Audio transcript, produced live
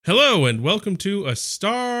Hello and welcome to A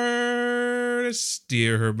Star to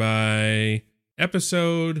Steer Her By,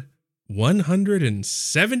 episode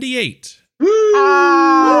 178.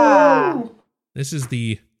 Woo! This is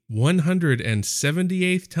the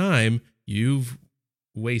 178th time you've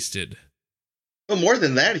wasted. Well, more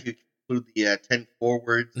than that if you include the 10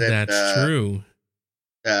 forwards and That's true.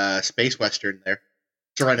 Space Western there.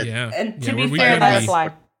 Serenity. Yeah. And to Yeah, be we fair, gotta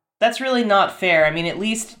be- that's really not fair. I mean, at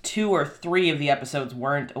least 2 or 3 of the episodes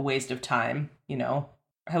weren't a waste of time, you know?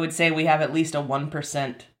 I would say we have at least a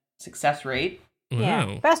 1% success rate. Yeah,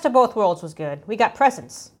 Wow. Best of Both Worlds was good. We got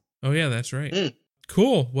presents. Oh, yeah, that's right. Mm.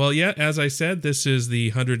 Cool. Well, yeah, as I said, this is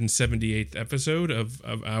the 178th episode of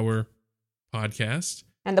our podcast.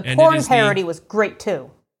 And the And porn it is parody was great,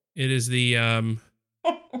 too. It is the,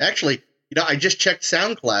 Actually, I just checked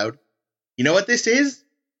SoundCloud. You know what this is?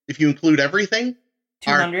 If you include everything?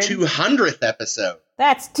 200? Our 200th episode.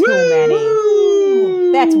 That's too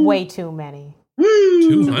many. That's way too many.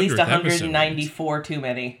 Woo! 200th At least episode. 194 too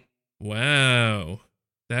many. Wow.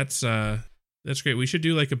 That's great. We should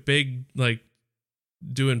do like a big,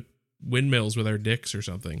 doing windmills with our dicks or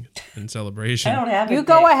something in celebration. I don't have a You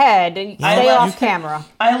go dick. ahead and I stay love- off you can- camera.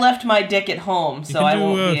 I left my dick at home, so can I do,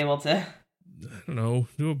 won't be able to. I don't know.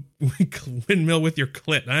 Do a windmill with your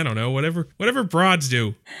clit. I don't know. Whatever broads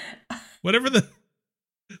do. Whatever the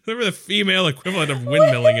female equivalent of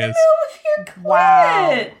windmilling is. With your clit.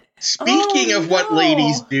 Wow. Speaking Oh, of what no.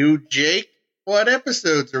 ladies do, Jake, what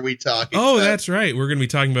episodes are we talking Oh, about? that's right. We're going to be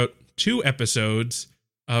talking about 2 episodes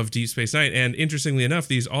of Deep Space Nine. And interestingly enough,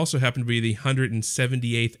 these also happen to be the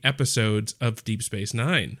 178th episodes of Deep Space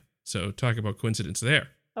Nine. So talk about coincidence there.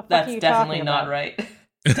 The fuck are That's you definitely talking not about? right.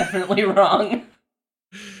 Definitely wrong.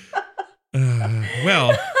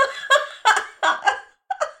 Well,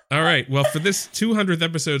 all right. Well, for this 200th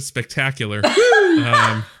episode spectacular,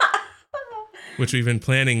 which we've been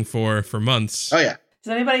planning for months. Oh, yeah.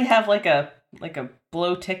 Does anybody have like a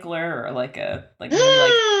blow tickler or maybe like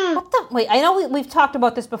What the? Wait, I know we've talked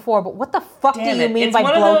about this before, but what the fuck damn do you it. mean It's by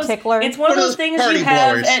one of blow those, tickler? It's one of those things party you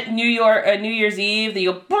have blowers. at New Year's Eve that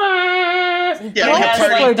you go Yeah, blow like a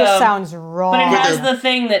party- tickler just the- sounds wrong. but it With has the- the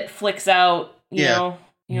thing that flicks out, you Yeah. know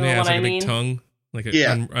Yeah, what it's like I a mean? big tongue, like it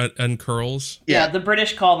Yeah. uncurls. Yeah, Yeah. the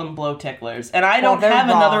British call them blow ticklers, and I Well, don't they're have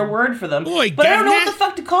wrong. another word for them. Oi, but I don't know what governor. the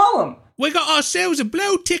fuck to call them. We got ourselves a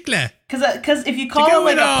blow tickler. Because if you call go them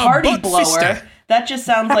like with a our party butt blower, fister. that just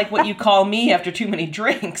sounds like what you call me after too many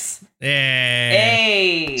drinks.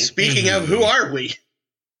 Hey. Speaking of, who are we?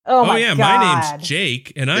 oh Oh my yeah, god. my name's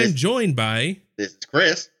Jake, and I'm This- joined by. This is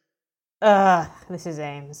Chris. This is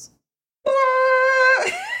Ames.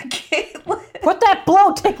 Caitlin. Put that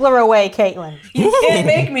blow tickler away, Caitlin. You can't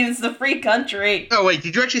make me. This is a free country. Oh, wait,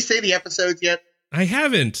 did you actually say the episodes yet? I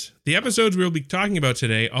haven't. The episodes we'll be talking about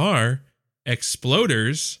today are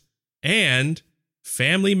Exploders and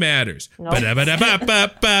Family Matters. Nope. Does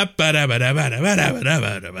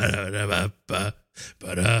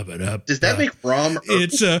Does that make Rom?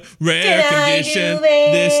 It's a rare Did I condition do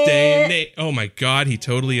this it? day and age. Oh my god, he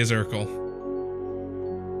totally is Urkel.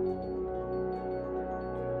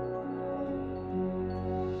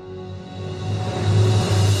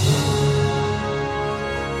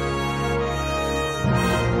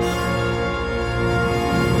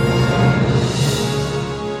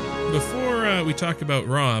 Before we talk about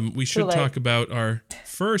Rom, we should late. talk about our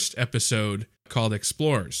first episode called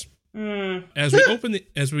Explorers. Mm. As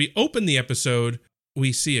we open the episode,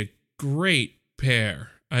 we see a great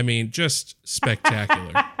pair. I mean, just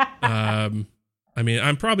spectacular. I mean,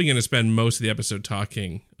 I'm probably going to spend most of the episode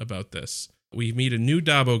talking about this. We meet a new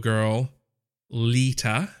Dabo girl,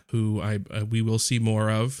 Lita, who we will see more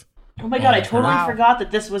of. Oh my god, I Oh, totally wow. forgot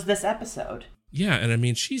that this was this episode. Yeah, and I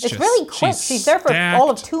mean, she's It's just really quick. She's there for stacked. all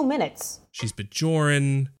of 2 minutes. She's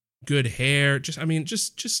Bajoran, good hair. Just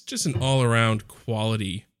an all around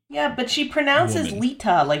quality. Yeah, but she pronounces Woman.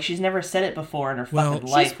 Lita like she's never said it before in her Well, fucking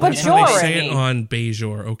she's life. Bajoran. That's how they say Bajoran. it on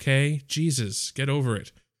Bajor, okay? Jesus, get over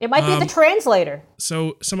it. It might be the translator.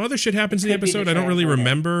 So some other shit happens in the Could be the episode. I don't really translator.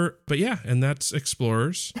 remember, but yeah, and that's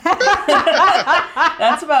Explorers.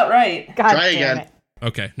 That's about right. God Try damn again. it.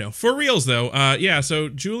 Okay, no, for reals though. Yeah, so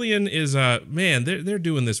Julian is man, they're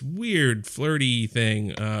doing this weird flirty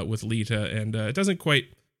thing with Lita, and it doesn't quite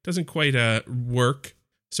work.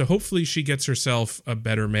 So hopefully she gets herself a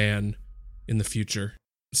better man in the future.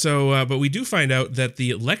 So, but we do find out that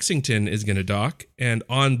the Lexington is going to dock, and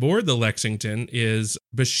on board the Lexington is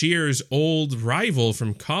Bashir's old rival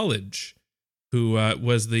from college, who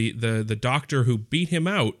was the doctor who beat him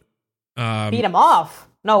out. Beat him off.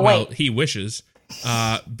 No, Well, wait. he wishes.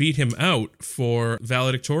 Beat him out for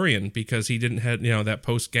valedictorian because he didn't have, that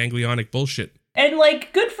post-ganglionic bullshit And,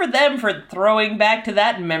 like, good for them for throwing back to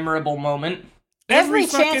that memorable moment. Every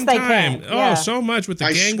chance fucking they time. can. Oh, Yeah. so much with the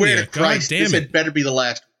I ganglia. swear to God Christ, damn this it. had better be the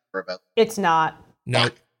last we're about. It's not. No,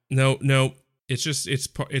 Fuck. no. It's just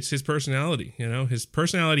it's his personality. You know, his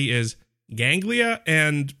personality is ganglia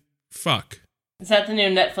and fuck. Is that the new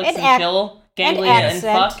Netflix and, And chill? Ganglia and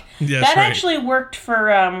accent. fuck? That's That right. actually worked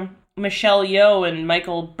for Michelle Yeoh and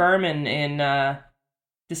Michael Berman in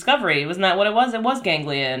Discovery. Wasn't that what it was? It was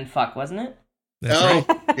ganglia and fuck, wasn't it? That's Oh,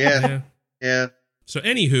 right. yeah, Yeah. yeah. So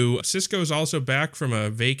anywho, Cisco's also back from a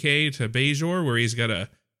vacay to Bajor where he's got a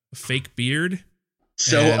fake beard,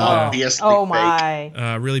 So And, obviously Oh fake.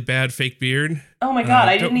 my. really bad fake beard. Oh my god,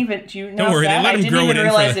 I don't- didn't even... Do you know don't worry, they that? let I him didn't grow even it in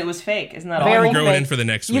for realize the- it was fake. Isn't that I'll Very awesome? grow it in fake. for the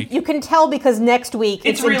next You, week. you can tell because next week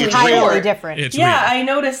It's it's really entirely short. different. It's Yeah, real. I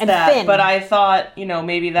noticed And that, thin. but I thought,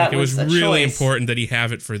 maybe that Like, it was a really choice. important that he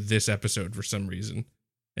have it for this episode for some reason.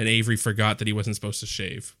 And Avery forgot that he wasn't supposed to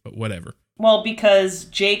shave, but whatever. Well, because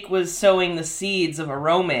Jake was sowing the seeds of a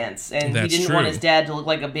romance, and That's he didn't want true. his dad to look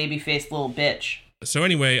like a baby-faced little bitch. So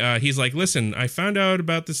anyway, he's like, listen, I found out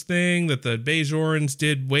about this thing that the Bajorans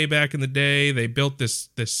did way back in the day. They built this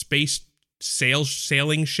space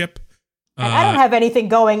sailing ship. And I don't have anything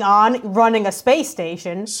going on running a space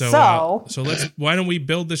station, so So why don't we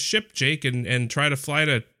build this ship, Jake, and try to fly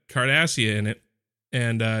to Cardassia in it?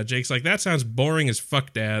 And Jake's like, that sounds boring as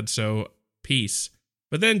fuck, Dad, so peace.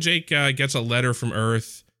 But then Jake gets a letter from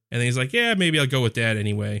Earth, and then he's like, yeah, maybe I'll go with Dad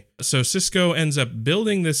anyway. So Cisco ends up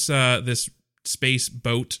building this space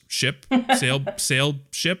boat ship, sail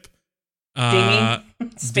ship. Dinghy?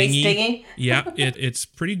 Space dinghy? Yeah, it's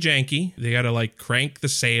pretty janky. They gotta like crank the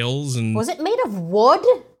sails, and was it made of wood?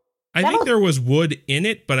 I think there was wood in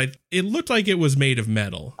it, but it looked like it was made of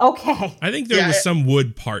metal. Okay. I think there Yeah, was some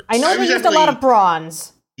wood parts. I know I they was used a lot definitely- of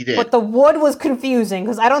bronze, He did. but the wood was confusing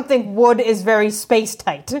because I don't think wood is very space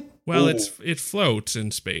tight. Well, Ooh. it floats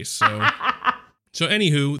in space, so so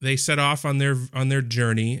anywho, they set off on their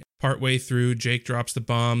journey. Partway through, Jake drops the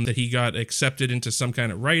bomb that he got accepted into some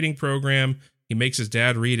kind of writing program. He makes his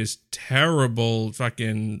dad read his terrible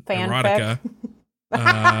fucking Fanfic.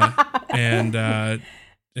 erotica, and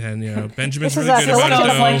Benjamin's This is really us. good about So it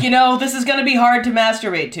it's though. like, this is going to be hard to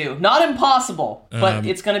masturbate to. Not impossible, but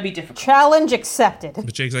it's going to be difficult. Challenge accepted.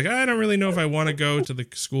 But Jake's like, I don't really know if I want to go to the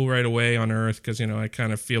school right away on Earth because, I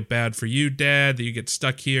kind of feel bad for you, Dad, that you get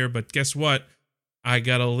stuck here. But guess what? I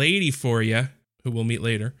got a lady for you who we'll meet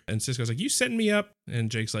later. And Cisco's like, you setting me up? And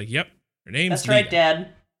Jake's like, yep. Her name's That's right, Lita. Dad.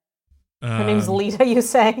 Her name's Lita, you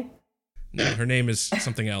say? No, her name is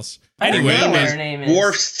something else. I don't Anyway, know what is her name is.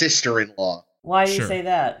 Worf's sister-in-law. Why do you Sure. say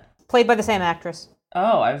that? Played by the same actress.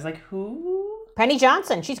 Oh, I was like, who? Penny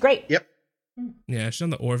Johnson. She's great. Yep. yeah, she's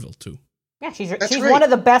on the Orville too. Yeah, she's That's she's right. one of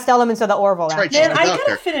the best elements of the Orville. That's right, actually. she's Man, the I doctor.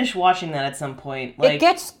 gotta finish watching that at some point. It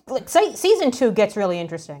gets season 2 gets really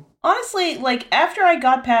interesting. Honestly, after I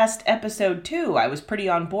got past episode 2, I was pretty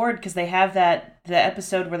on board because they have the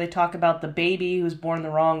episode where they talk about the baby who's born the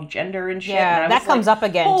wrong gender and shit. Yeah, and I that was comes like, up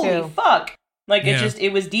again, holy too. fuck! Yeah.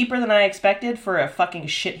 It was deeper than I expected for a fucking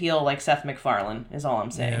shitheel like Seth MacFarlane. Is all I'm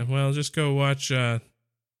saying. Yeah, well, just go watch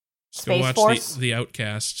Space Force? the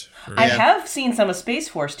Outcast. I have seen some of Space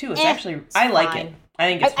Force too. It's actually I like fine. it. I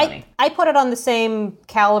think it's funny. I put it on the same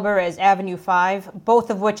caliber as Avenue 5, both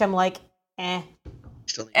of which I'm like, eh.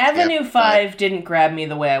 Still need- Avenue yeah, 5 didn't grab me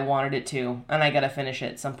the way I wanted it to, and I gotta finish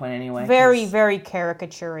it at some point anyway. Very, 'cause- very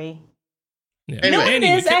caricature-y. Yeah. You know what it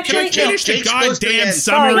is, actually? Finish the Jake's close to the goddamn end.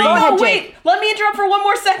 summary. Sorry, go ahead, No, Jake. wait! Let me interrupt for one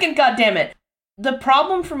more second, goddammit! The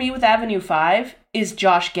problem for me with Avenue 5 is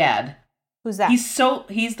Josh Gad. Who's that?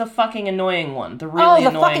 He's the fucking annoying one. The really the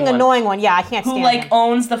annoying fucking one. annoying one. Yeah, I can't Who, stand him.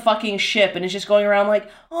 owns the fucking ship and is just going around like,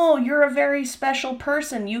 oh, you're a very special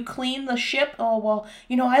person. You clean the ship? Oh, well,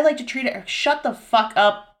 I like to treat it. Shut the fuck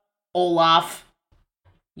up, Olaf.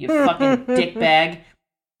 You fucking dickbag.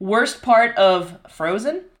 Worst part of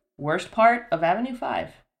Frozen? Worst part of Avenue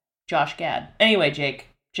 5. Josh Gad. Anyway, Jake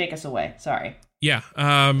us away. Sorry. Yeah.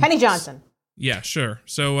 Penny Johnson. Yeah, sure.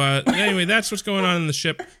 So anyway, that's what's going on in the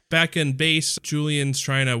ship. Back in base, Julian's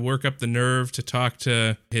trying to work up the nerve to talk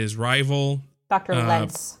to his rival, Dr.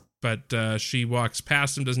 Lentz. but she walks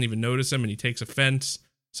past him, doesn't even notice him, and he takes offense.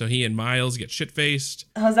 So he and Miles get shit-faced.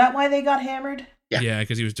 Oh, is that why they got hammered? Yeah.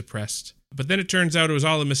 Because he was depressed. But then it turns out it was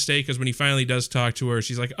all a mistake, because when he finally does talk to her,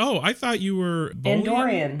 she's like, oh, I thought you were Bolian?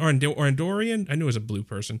 Andorian. Or Andorian? I knew it was a blue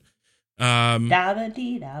person.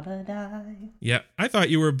 Da-ba-dee-da-ba-die. Yeah, I thought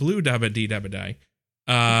you were blue dabba-dee-dabba-die.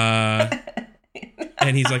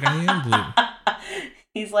 And he's like, I am blue.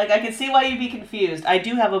 He's like, I can see why you'd be confused. I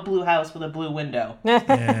do have a blue house with a blue window.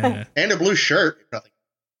 Yeah, And a blue shirt. Nothing.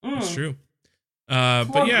 that's true.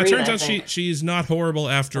 But yeah, it Green, turns I out think. she's not horrible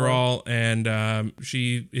after all, and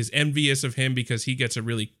she is envious of him because he got a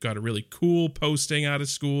really cool posting out of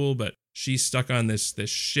school, but she's stuck on this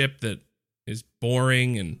ship that is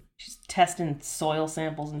boring, and She's testing soil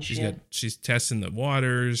samples and shit. she's testing the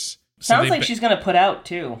waters. Sounds like she's gonna put out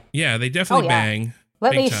too. Yeah, they definitely bang.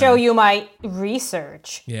 Let big me time. show you my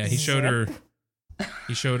research. Yeah, he showed her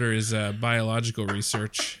his biological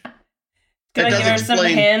research. Gonna That give does her some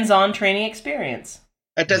explain- hands-on training experience.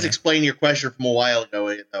 That does explain your question from a while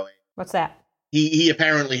ago, though. What's that? He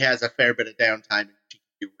apparently has a fair bit of downtime to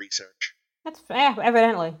do research. That's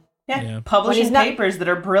evidently. Yeah. Publishing he's not- papers that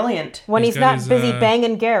are brilliant. When He's he's got not his, busy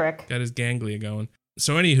banging Garrick. Got his ganglia going.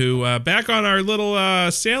 So anywho, back on our little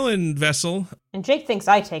sailing vessel. And Jake thinks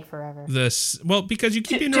I take forever. Because you keep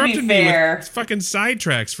To be interrupting me fair- with fucking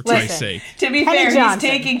sidetracks, for Listen. Christ's sake. To be Penny fair, Johnson.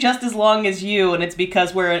 he's taking just as long as you, and it's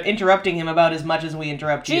because we're interrupting him about as much as we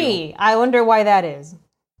interrupt you. Gee, I wonder why that is.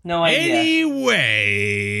 No idea.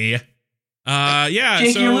 Anyway, yeah.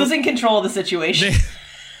 Jake, so you're losing control of the situation.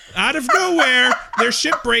 out of nowhere, their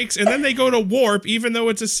ship breaks, and then they go to warp, even though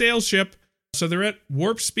it's a sail ship. So they're at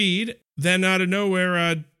warp speed. Then out of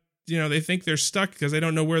nowhere, they think they're stuck because they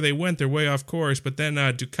don't know where they went. They're way off course. But then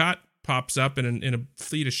Ducat pops up in a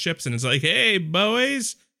fleet of ships, and it's like, "Hey,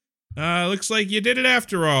 boys, looks like you did it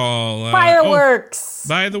after all." Fireworks! Oh,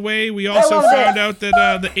 by the way, we also love found it. out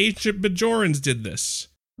that the ancient Bajorans did this.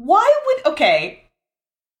 Why would... Okay.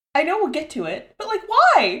 I know we'll get to it, but,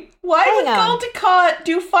 why? Why would Hang on. Gul Dukat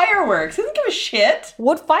do fireworks? He doesn't give a shit.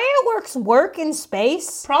 Would fireworks work in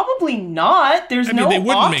space? Probably not. There's I mean, no they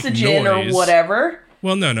wouldn't make oxygen or noise. whatever.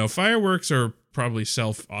 Well, no. Fireworks are probably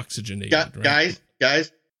self-oxygenated, right?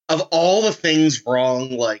 Guys, of all the things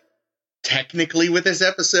wrong, technically with this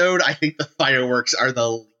episode, I think the fireworks are the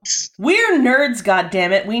least. We're nerds,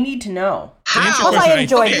 goddammit. We need to know. To answer How? your Plus, I question,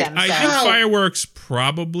 enjoyed okay, them. I so. think How? fireworks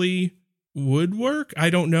probably would work. I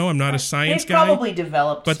don't know. I'm not a science They guy. probably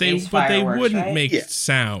developed But they space fireworks, wouldn't right? make Yeah.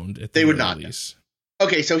 sound at the They would very not, no. least.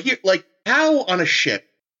 Okay, so here, how on a ship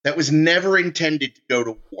that was never intended to go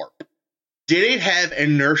to warp, did it have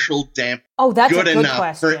inertial damp Oh, that's good a good enough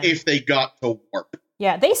question. for if they got to warp?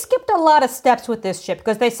 Yeah, they skipped a lot of steps with this ship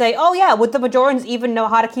because they say, oh yeah, would the Bajorans even know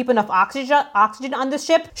how to keep enough oxygen on this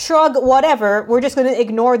ship? Shrug, whatever. We're just going to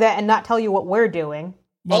ignore that and not tell you what we're doing.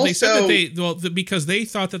 Well, they said Also- that because they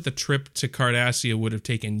thought that the trip to Cardassia would have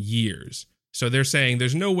taken years. So they're saying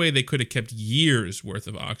there's no way they could have kept years worth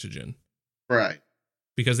of oxygen Right.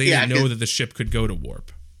 because they Yeah, didn't know 'cause- that the ship could go to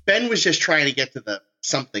warp. Ben was just trying to get to the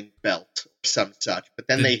something belt or some such, but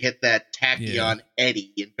then they hit that tachyon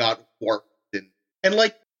eddy and got warped. And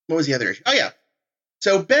what was the other issue? Oh, yeah.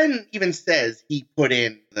 So Ben even says he put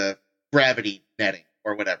in the gravity netting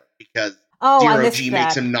or whatever because Oh, I zero missed G that.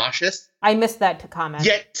 makes him nauseous. I missed that comment.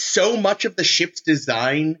 Yet so much of the ship's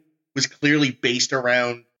design was clearly based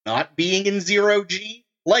around not being in zero G.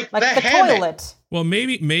 Like the hammock. toilet. Well,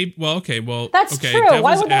 maybe. Well, okay. Well, That's okay, true. Why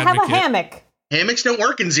devil's would they have a advocate. hammock? Hammocks don't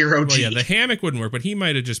work in zero Well, G. yeah, the hammock wouldn't work, but he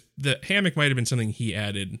might have the hammock might have been something he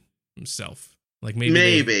added himself.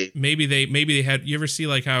 Maybe they had. You ever see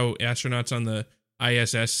how astronauts on the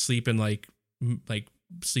ISS sleep in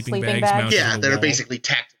sleeping bags bags? mounted Yeah, to the that are wall? basically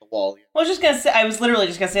tacked to the wall. I was literally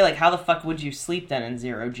just gonna say, how the fuck would you sleep then in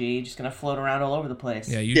zero G? Just gonna float around all over the place.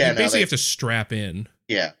 Yeah, you Yeah, no, basically they- have to strap in.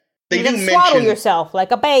 Yeah. They You do can swaddle mention yourself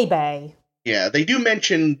like a baby. Yeah, they do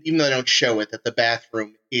mention, even though they don't show it, that the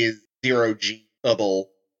bathroom is zero G-able.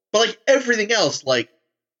 But everything else,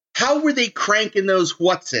 how were they cranking those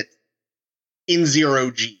what's-it in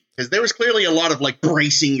zero G? Because there was clearly a lot of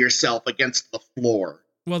bracing yourself against the floor.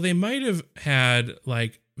 Well, they might have had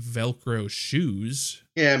Velcro shoes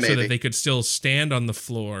Yeah, maybe. so that they could still stand on the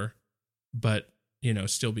floor, but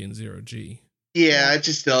still be in zero G. Yeah, it's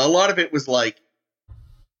just a lot of it was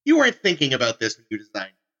you weren't thinking about this when you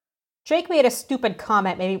designed. Jake made a stupid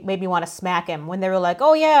comment, made me want to smack him when they were like,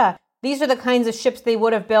 "Oh yeah, these are the kinds of ships they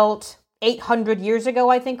would have built 800 years ago."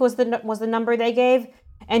 I think was the number they gave,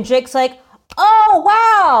 and Jake's like, "Oh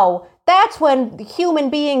wow, that's when human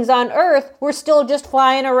beings on Earth were still just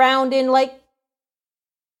flying around in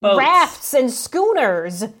Boats. rafts and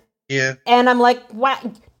schooners." Yeah. And I'm like, "What?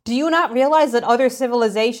 Do you not realize that other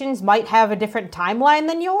civilizations might have a different timeline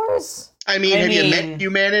than yours?" I mean, have you met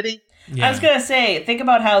humanity? Yeah. I was gonna say, think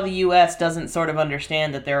about how the U.S. doesn't sort of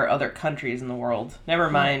understand that there are other countries in the world. Never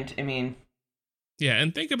mind. I mean, Yeah,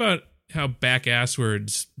 and think about how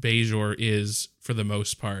back-asswards Bajor is for the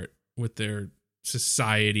most part with their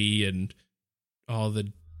society and all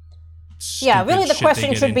the Yeah, really the stupid shit question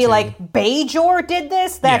they should get be into. Bajor did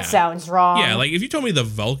this? That Yeah. sounds wrong. Yeah, if you told me the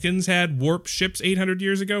Vulcans had warp ships 800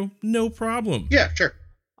 years ago, no problem. Yeah, sure.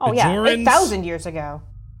 Oh, yeah, Bajorans? 8,000 years ago.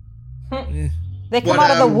 Eh. They come What,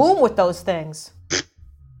 out of the womb with those things.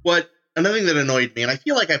 Another thing that annoyed me, and I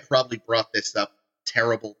feel like I probably brought this up,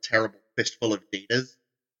 terrible fistful of datas,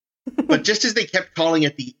 but just as they kept calling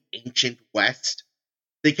it the Ancient West,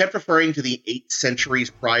 they kept referring to the 8 centuries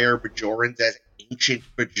prior Bajorans as Ancient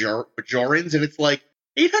Bajorans, and it's like,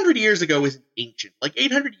 800 years ago isn't ancient. Like,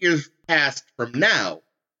 800 years past from now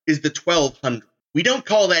is the 1200. We don't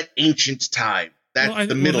call that ancient time. That's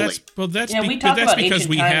the Middle Age. We talk about because ancient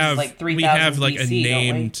we times have as, like, we have like a 3000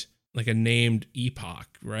 BC, don't we? named epoch,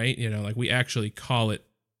 right? You know, like we actually call it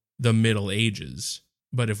the Middle Ages.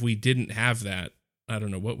 But if we didn't have that, I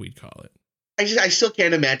don't know what we'd call it. I still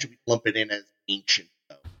can't imagine we lump it in as ancient,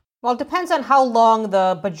 though. Well, it depends on how long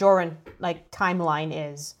the Bajoran timeline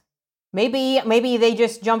is. Maybe they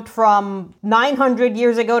just jumped from 900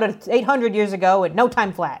 years ago to 800 years ago with no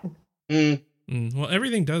time flat. Well,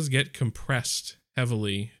 everything does get compressed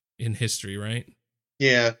heavily in history, right?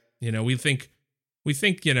 Yeah. You know, we think,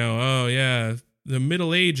 you know, oh yeah, the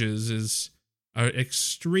Middle Ages is an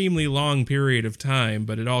extremely long period of time,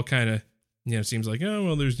 but it all kind of, you know, seems like, oh,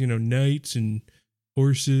 well, there's, you know, knights and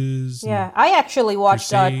horses. Yeah, I actually watched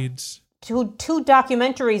crusades. two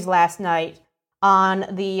documentaries last night on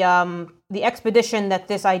the expedition that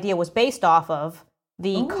this idea was based off of,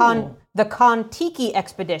 the Kon-Tiki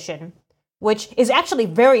expedition, which is actually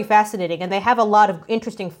very fascinating, and they have a lot of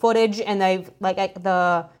interesting footage, and they've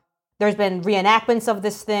there's been reenactments of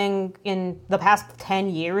this thing in the past 10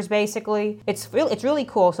 years, basically. It's really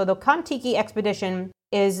cool. So the Kon-Tiki expedition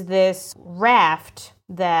is this raft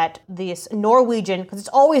that this Norwegian, because it's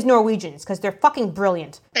always Norwegians, because they're fucking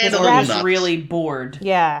brilliant. And Or a little just nuts. really bored.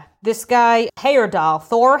 Yeah, this guy,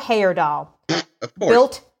 Thor Heyerdahl, Of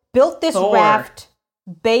course. built this Thor. raft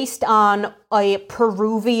based on a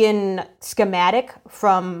Peruvian schematic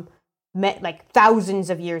from thousands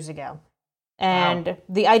of years ago. And Wow.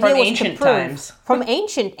 the idea From was ancient to prove times. from the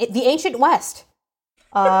ancient West.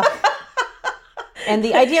 And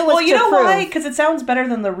the idea was Well, you to know prove, why? Because it sounds better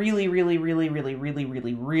than the really, really, really, really, really,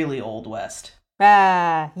 really, really old West.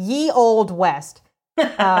 ye old West.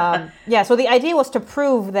 Yeah, so the idea was to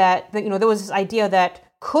prove that there was this idea that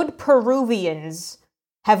could Peruvians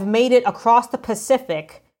have made it across the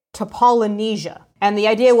Pacific to Polynesia? And the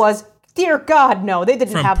idea was, dear God, no, they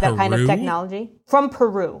didn't From have that kind of Peru? technology. From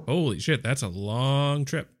Peru. Holy shit, that's a long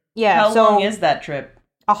trip. Yeah, How so long is that trip?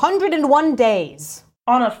 101 days.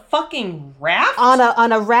 On a fucking raft?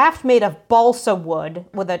 On a raft made of balsa wood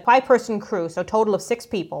with a 5-person crew, so a total of 6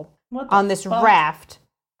 people What the on this fuck? raft.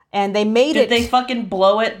 And they made Did it... they fucking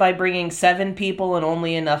blow it by bringing 7 people and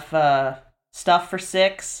only enough stuff for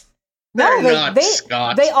 6? They're No, not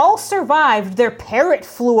Scots. they all survived. Their parrot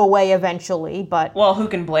flew away eventually, but Well, who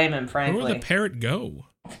can blame him, Where frankly? would the parrot go?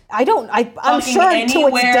 I'm Fucking sure to its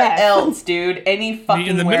anywhere death. else, dude. Any I fucking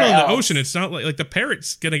mean, in the where middle of the else. ocean, it's not like the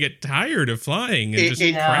parrot's gonna get tired of flying and just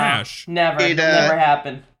It- No, crash. Never. It, It'll never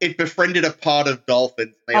happen. It befriended a pod of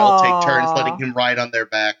dolphins. They all take turns Aw. letting him ride on their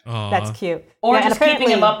back. Aw. That's cute. Or Yeah, and just keeping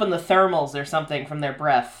apparently- him up in the thermals or something from their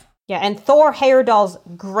breath. Yeah, and Thor Heyerdahl's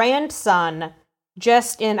grandson,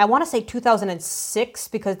 just in, I want to say 2006,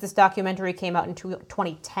 because this documentary came out in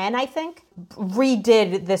 2010, I think,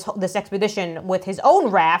 redid this expedition with his own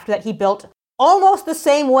raft that he built almost the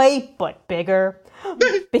same way, but bigger,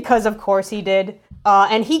 because of course he did.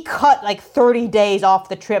 And he cut 30 days off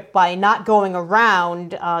the trip by not going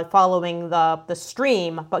around following the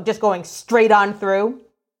stream, but just going straight on through.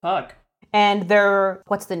 Fuck. And their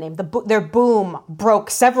their boom broke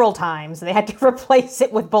several times. They had to replace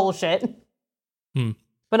it with bullshit.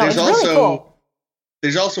 But no, There's it's really cool.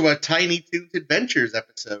 There's also a Tiny Toons Adventures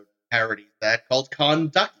episode parody of that called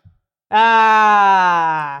Kon-Ducky.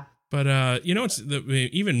 Ah, But you know what's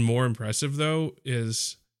even more impressive though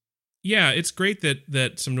is, yeah, it's great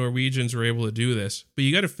that some Norwegians were able to do this, but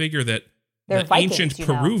you got to figure that They're the Vikings, ancient you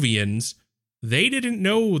know. Peruvians, they didn't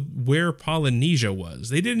know where Polynesia was.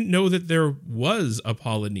 They didn't know that there was a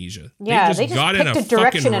Polynesia. Yeah, they just got in a picked a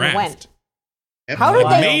direction fucking and raft. went. Yep. How did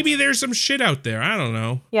they- Maybe there's some shit out there. I don't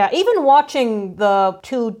know. Yeah, even watching the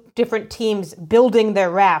 2 different teams building their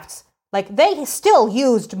rafts, they still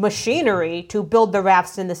used machinery to build the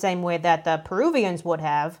rafts in the same way that the Peruvians would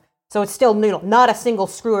have. So it's still not a single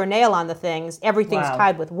screw or nail on the things. Everything's Wow.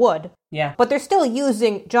 tied with wood. Yeah. But they're still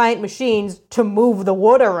using giant machines to move the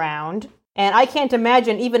wood around. And I can't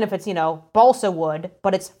imagine, even if it's, balsa wood,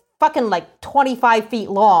 but it's fucking 25 feet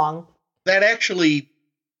long. That actually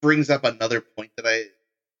brings up another point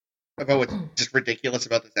about what's just ridiculous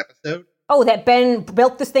about this episode. Oh, that Ben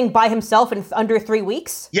built this thing by himself in under 3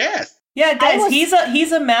 weeks? Yes. Yeah, guys,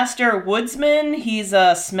 he's a master woodsman. He's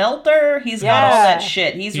a smelter. He's got all that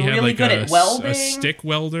shit. He's He had, really like, good at welding. A stick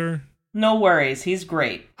welder. No worries, he's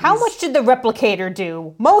great. How much did the replicator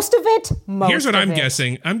do? Most of it? Here's what I'm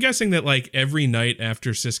guessing. I'm guessing that, like, every night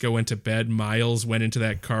after Cisco went to bed, Miles went into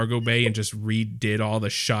that cargo bay and just redid all the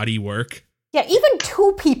shoddy work. Yeah, even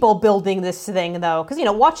 2 people building this thing, though. Because,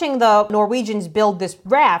 watching the Norwegians build this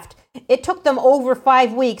raft, it took them over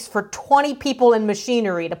 5 weeks for 20 people and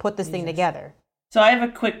machinery to put this thing together. So I have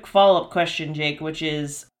a quick follow-up question, Jake, which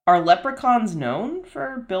is, are leprechauns known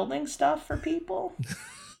for building stuff for people?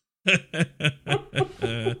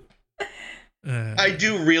 I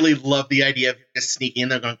do really love the idea of just sneaking in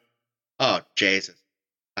there going, oh, Jesus.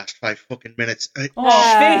 Last 5 fucking minutes. Faith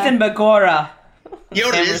in Bagora. You know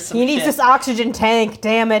what it is? He needs this oxygen tank,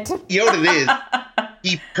 damn it. You know what it is?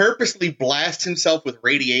 He purposely blasts himself with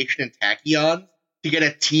radiation and tachyons to get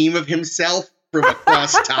a team of himself from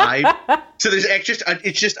across time. So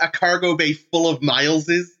it's just a cargo bay full of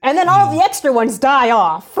Mileses. And then all the extra ones die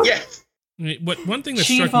off. Yes. One thing that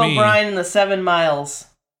Chief struck me O'Brien and the 7 Miles.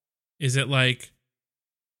 is that, like,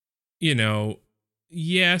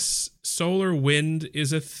 yes, solar wind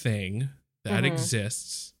is a thing that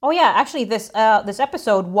exists. Oh yeah, actually this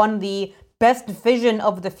episode won the Best Vision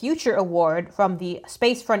of the Future award from the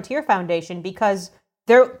Space Frontier Foundation because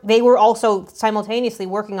they were also simultaneously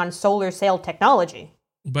working on solar sail technology.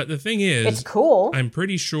 But the thing is, it's cool. I'm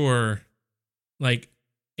pretty sure, like,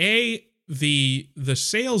 the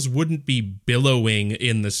sails wouldn't be billowing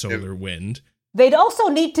in the solar wind. They'd also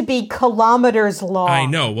need to be kilometers long. I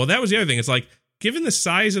know. Well, that was the other thing. It's like, given the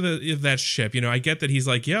size of that ship, I get that he's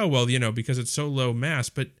like, yeah, well, because it's so low mass,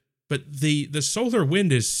 but the solar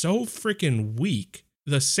wind is so freaking weak.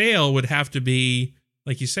 The sail would have to be,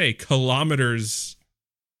 like you say, kilometers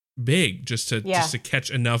big just to catch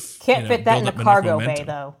enough. Can't fit that in a cargo bay,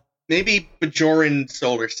 though. Maybe Bajoran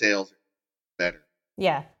solar sails are better.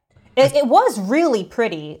 Yeah. It was really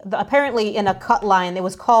pretty. Apparently, in a cut line, it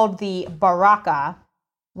was called the Baraka,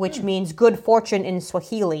 which means good fortune in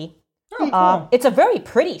Swahili. Oh, cool. It's a very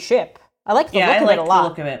pretty ship. I like the look of it a lot. the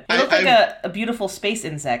look of it. It looked like a beautiful space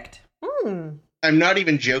insect. I'm not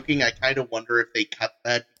even joking. I kind of wonder if they cut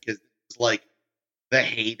that because it's like the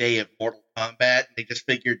heyday of Mortal Kombat, and they just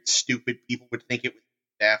figured stupid people would think it was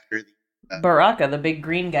after the... Baraka, the big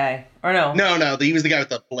green guy. Or no? No, he was the guy with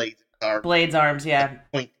the blades. Blades arms, yeah.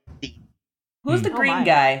 Point teeth. Who's the green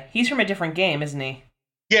guy? He's from a different game, isn't he?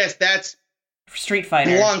 Yes, that's Street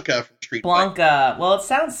Fighter. Blanca from Street Fighter. Blanca. Well, it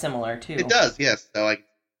sounds similar, too. It does, yes. So I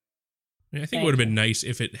think it would have been nice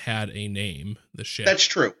if it had a name, the ship. That's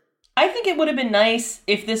true. I think it would have been nice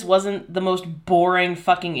if this wasn't the most boring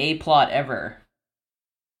fucking A-plot ever.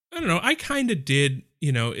 I don't know. I kind of did,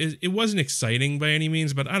 it wasn't exciting by any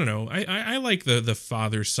means, but I don't know. I like the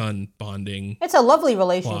father-son bonding. It's a lovely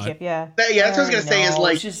relationship, plot. yeah. That's what I was going to say is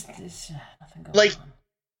like... nothing goes like,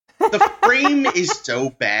 on. the frame is so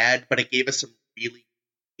bad, but it gave us some really,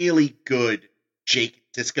 really good Jake and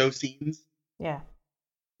Cisco scenes. Yeah.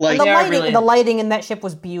 Like, and the lighting in that ship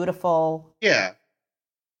was beautiful. Yeah.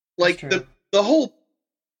 Like, the whole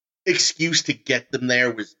excuse to get them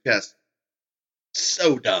there was just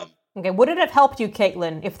so dumb. Okay, would it have helped you,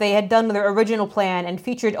 Caitlin, if they had done their original plan and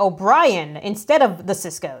featured O'Brien instead of the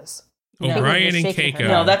Ciscos? O'Brien and Keiko.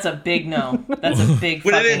 No, that's a big no. That's a big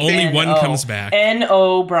fucking only one comes back.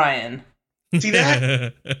 N.O. Bryan. See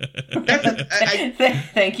that?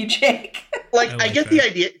 Thank you, Jake. Like, I get the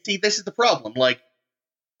idea. See, this is the problem. Like,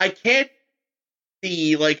 I can't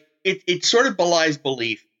see, like, it sort of belies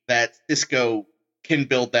belief that Cisco can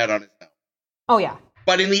build that on his own. Oh, yeah.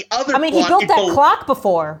 But in the other he built that clock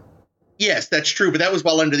before. Yes, that's true, but that was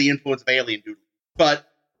while under the influence of alien doodle. But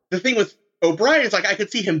the thing with O'Brien is, like, I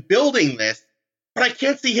could see him building this, but I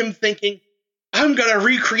can't see him thinking, I'm gonna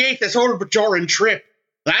recreate this old Bajoran trip.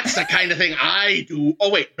 That's the kind of thing I do. Oh,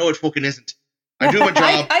 wait, no, it fucking isn't. I do my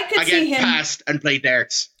job, I could see get him past and play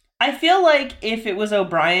darts. I feel like if it was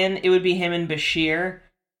O'Brien, it would be him and Bashir,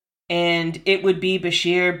 and it would be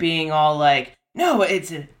Bashir being all like, no,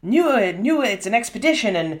 it's it's an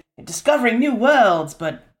expedition and discovering new worlds,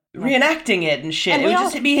 but reenacting it and shit. It would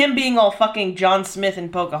just be him being all fucking John Smith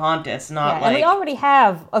and Pocahontas, not like... And we already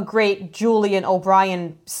have a great Julian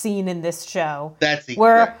O'Brien scene in this show. That's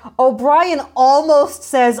where O'Brien almost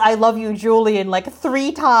says, I love you, Julian, like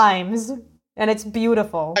 3 times. And it's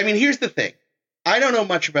beautiful. I mean, here's the thing. I don't know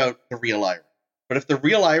much about the real Irish, but if the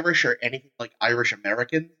real Irish are anything like Irish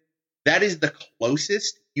Americans, that is the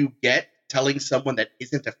closest you get telling someone that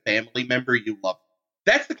isn't a family member you love.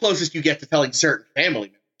 That's the closest you get to telling certain family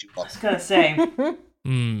members you love. I was gonna say.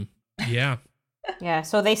 Yeah. Yeah,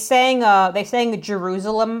 so they sang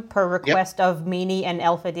Jerusalem per request of Meanie and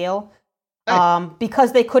El Fadil.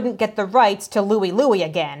 Because they couldn't get the rights to Louie Louie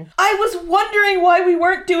again. I was wondering why we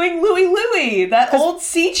weren't doing Louie Louie, that old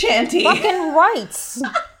sea chanty. Fucking rights.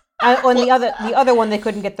 And the other one they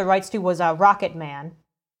couldn't get the rights to was Rocket Man.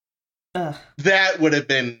 That would have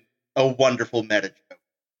been a wonderful meta joke.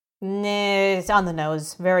 Nah, it's on the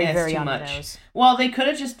nose. Very on the nose. Well, they could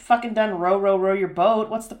have just fucking done row, row, row your boat.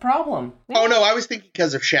 What's the problem? Oh, no, I was thinking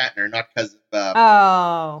because of Shatner, not because of...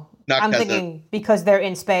 I'm thinking because they're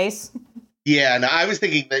in space. Yeah, no, I was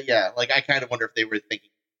thinking that, I kind of wonder if they were thinking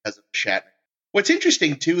because of Shatner. What's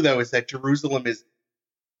interesting, too, though, is that Jerusalem is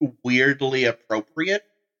weirdly appropriate.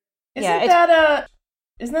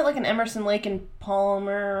 Isn't that like an Emerson, Lake and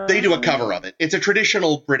Palmer? They do a cover of it. It's a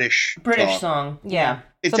traditional British song. Yeah.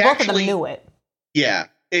 It's so both of them knew it. Yeah.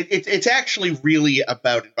 It's actually really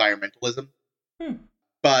about environmentalism.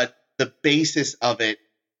 But the basis of it,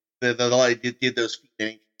 the did those feet in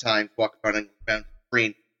ancient times, walk around on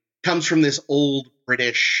green, comes from this old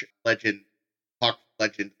British legend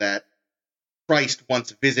that Christ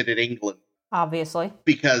once visited England. Obviously.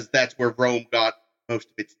 Because that's where Rome got most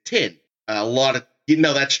of its tin.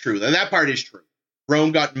 That's true. That part is true.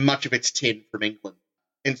 Rome got much of its tin from England.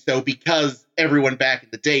 And so because everyone back in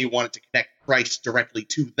the day wanted to connect Christ directly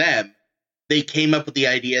to them, they came up with the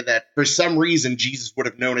idea that for some reason Jesus would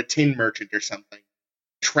have known a tin merchant or something,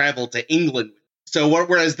 traveled to England. So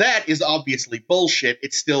whereas that is obviously bullshit,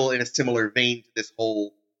 it's still in a similar vein to this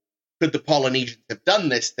whole, could the Polynesians have done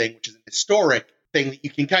this thing, which is an historic thing that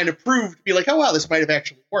you can kind of prove to be like, oh, wow, this might have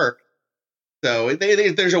actually worked. So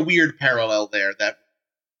there's a weird parallel there that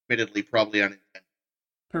admittedly probably unintended.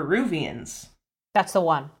 Peruvians. That's the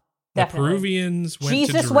one. Definitely. The Peruvians went Jesus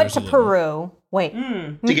to Jerusalem. went to Peru. Wait.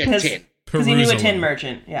 To get tin. Because he knew a tin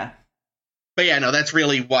merchant, yeah. But yeah, no, that's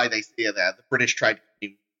really why they say that. The British tried to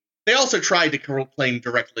claim... They also tried to claim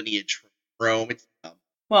direct lineage from Rome. It's dumb.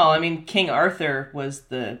 Well, I mean, King Arthur was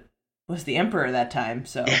the emperor that time,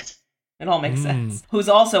 so yes. It all makes sense. Who's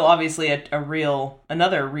also obviously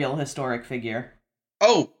another real historic figure.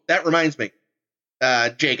 Oh, that reminds me.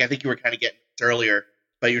 Jake, I think you were kind of getting this earlier,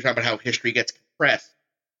 but you were talking about how history gets compressed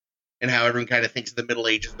and how everyone kind of thinks of the Middle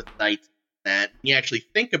Ages with knights and that. And you actually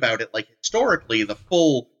think about it, like historically, the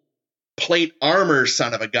full plate armor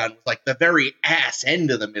son of a gun was like the very ass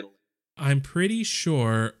end of the Middle Ages. I'm pretty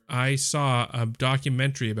sure I saw a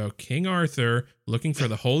documentary about King Arthur looking for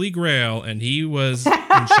the Holy Grail, and he was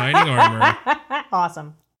in shining armor.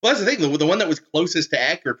 Awesome. Well, that's the thing. The one that was closest to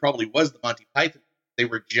accurate probably was the Monty Python. They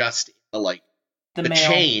were just in the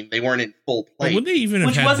chain. They weren't in full plate. Well, wouldn't they even have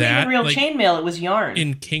Which had wasn't that? even real chainmail, it was yarn.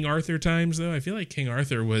 In King Arthur times, though, I feel like King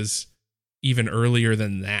Arthur was even earlier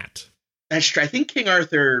than that. That's true. I think King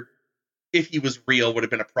Arthur, if he was real, would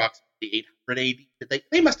have been approximately 800 AD.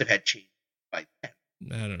 They must have had chains by then.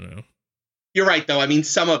 I don't know. You're right, though. I mean,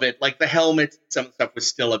 some of it, like the helmets, some of the stuff was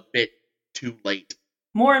still a bit too late.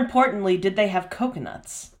 More importantly, did they have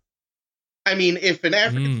coconuts? I mean, if an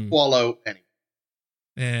African swallow...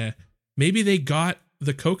 Anyway. Maybe they got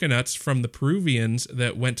the coconuts from the Peruvians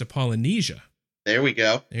that went to Polynesia. There we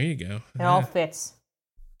go. There you go. It all fits.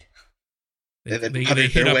 They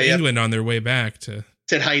hit up England on their way back to...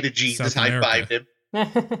 Said hi to Jesus, high-fived him.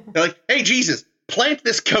 They're like, hey, Jesus, plant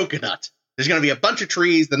this coconut. There's going to be a bunch of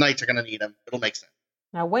trees. The knights are going to need them. It'll make sense.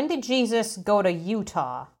 Now, when did Jesus go to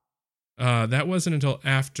Utah? That wasn't until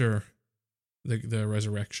after the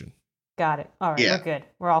resurrection. Got it. All right, yeah. We're good.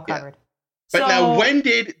 We're all covered. Yeah. But now, when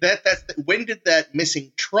did that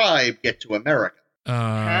missing tribe get to America?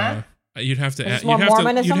 You'd have to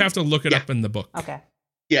Mormonism? you'd have to look it up in the book. Okay.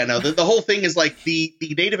 Yeah, no, the whole thing is like the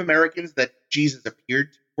Native Americans that Jesus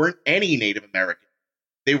appeared to weren't any Native Americans.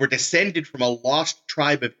 They were descended from a lost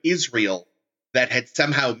tribe of Israel that had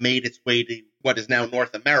somehow made its way to what is now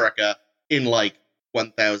North America in 1000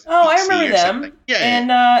 Oh, I BC remember or them. something.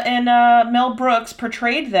 Yeah, And Mel Brooks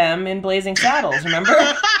portrayed them in Blazing Saddles, remember?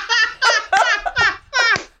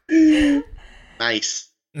 Nice.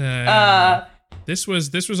 This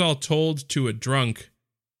was all told to a drunk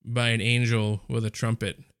by an angel with a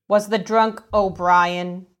trumpet. Was the drunk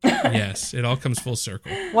O'Brien? Yes, it all comes full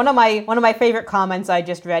circle. One of my favorite comments I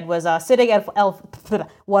just read was oh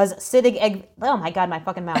my god, my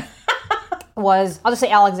fucking mouth. I'll just say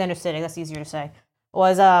Alexander Siddig, that's easier to say.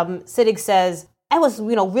 Siddig says, I was,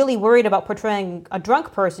 really worried about portraying a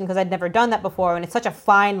drunk person because I'd never done that before, and it's such a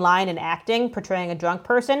fine line in acting, portraying a drunk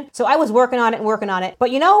person. So I was working on it, but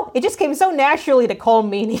it just came so naturally to Cole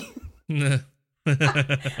Meany. Oh,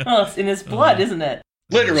 it's in his blood, isn't it?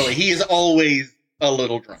 Literally, he is always a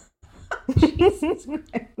little drunk. Jesus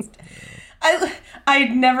Christ.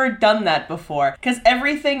 I'd never done that before, because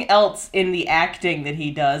everything else in the acting that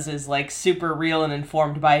he does is like super real and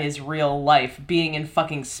informed by his real life, being in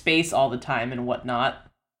fucking space all the time and whatnot.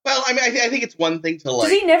 Well, I mean, I think it's one thing to like.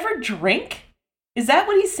 Does he never drink? Is that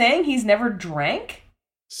what he's saying? He's never drank?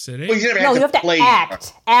 Sitting? Well, he's never No, had you have to play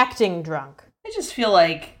act. Acting drunk. I just feel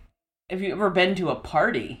like, have you ever been to a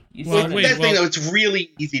party? You Well, sort of- wait, That's the thing, though. It's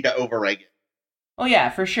really easy to overreg it. Oh yeah,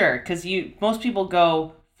 for sure, because most people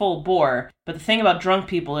go full bore, but the thing about drunk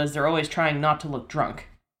people is they're always trying not to look drunk.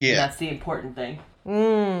 And Yeah. that's the important thing.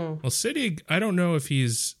 Mm. Well, Siddig, I don't know if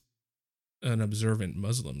he's an observant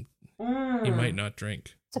Muslim. He might not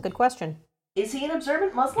drink. That's a good question. Is he an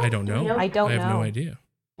observant Muslim? I don't Do we know. I don't I have know. no idea.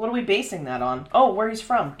 What are we basing that on? Oh, where he's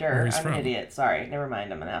from. Where he's I'm from. an idiot. Sorry. Never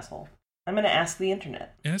mind. I'm an asshole. I'm going to ask the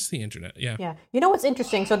internet. Ask the internet. Yeah. Yeah, you know what's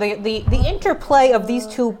interesting? So the interplay of these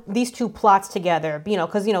two plots together,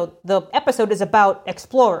 because the episode is about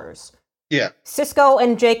explorers. Yeah. Cisco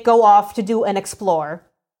and Jake go off to do an explore,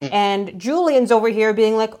 and Julian's over here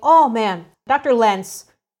being like, "Oh man, Dr. Lentz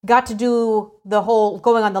got to do the whole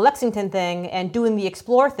going on the Lexington thing and doing the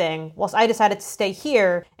explore thing, whilst I decided to stay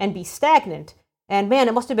here and be stagnant. And man,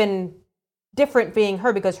 it must have been different being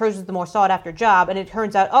her because hers was the more sought after job, and it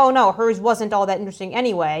turns out, oh no, hers wasn't all that interesting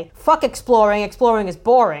anyway. Fuck exploring is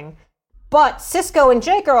boring. But Cisco and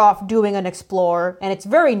Jake are off doing an explore, and it's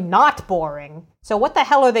very not boring. So what the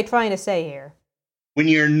hell are they trying to say here? When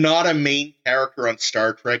you're not a main character on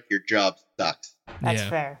Star Trek, your job sucks. That's Yeah.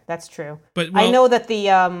 fair. That's true. But I well, know that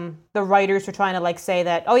the writers were trying to like say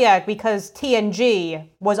that, oh yeah, because TNG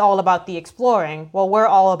was all about the exploring. Well, we're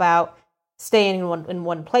all about staying in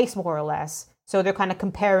one place more or less. So they're kind of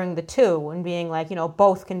comparing the two and being like,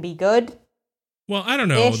 both can be good. Well, I don't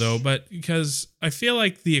know Ish. though, but because I feel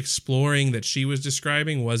like the exploring that she was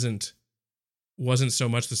describing wasn't so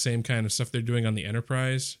much the same kind of stuff they're doing on the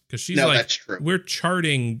Enterprise. Because she's No, like, that's true. we're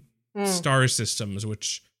charting Mm. star systems,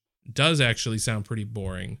 which does actually sound pretty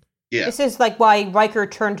boring. Yeah. This is like why Riker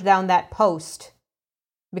turned down that post.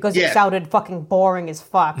 Because it Yeah. sounded fucking boring as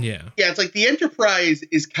fuck. Yeah. Yeah, it's like the Enterprise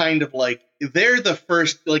is kind of like, they're the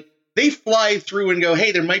first, like, they fly through and go,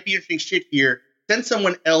 hey, there might be interesting shit here. Send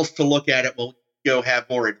someone else to look at it. We'll go have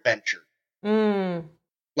more adventure. Mm.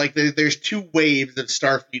 Like, there's two waves of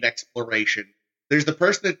Starfleet exploration. There's the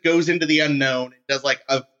person that goes into the unknown and does, like,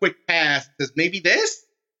 a quick pass and says, maybe this?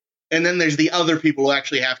 And then there's the other people who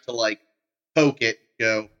actually have to, like, poke it and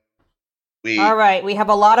go, All right, we have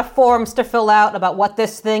a lot of forms to fill out about what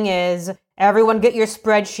this thing is. Everyone get your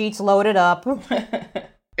spreadsheets loaded up.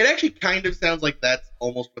 It actually kind of sounds like that's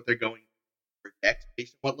almost what they're going for next,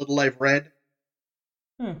 based on what little I've read.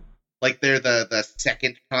 Like they're the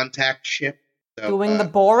second contact ship. So, Doing the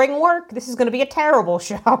boring work? This is going to be a terrible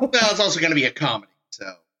show. Well, it's also going to be a comedy,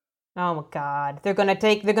 so. Oh my god. They're going to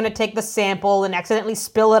take the sample and accidentally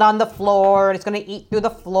spill it on the floor, and it's going to eat through the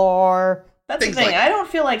floor. That's the Things thing. like- I don't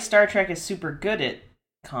feel like Star Trek is super good at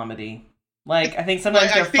comedy. Like, I think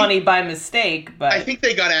sometimes I they're think- funny by mistake, but... I think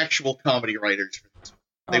they got actual comedy writers for this.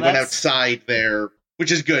 Oh, They went that's- outside their,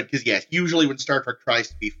 which is good, because yes, usually when Star Trek tries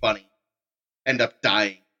to be funny, end up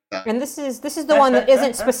dying. And this is the one that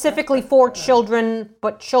isn't specifically for children,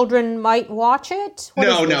 but children might watch it?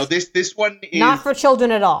 What is this? This one is Not for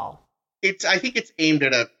children at all. I think it's aimed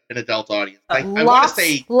at an adult audience. I want to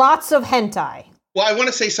say Lots of hentai. well, I want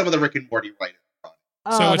to say some of the Rick and Morty writers.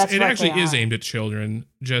 Oh, So that's it right, actually they is are. aimed at children,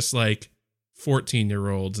 just like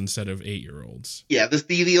 14-year-olds instead of 8-year-olds. Yeah,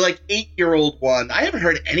 the like 8-year-old one. I haven't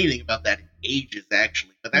heard anything about that in ages,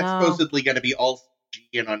 actually. But that's No. supposedly going to be all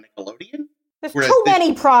CG and on Nickelodeon. There's whereas too this-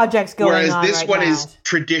 many projects going Whereas on this right one now. is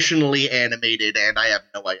traditionally animated, and I have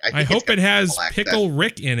no idea. I hope it has Pickle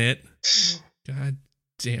Rick in it. God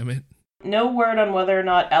damn it. No word on whether or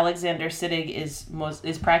not Alexander Siddig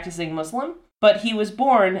is practicing Muslim, but he was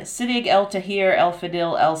born Siddig El Tahir El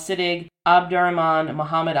Fadil El Siddig Abdurrahman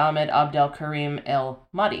Muhammad Ahmed Abdel Karim El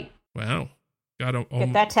Mahdi. Wow. Got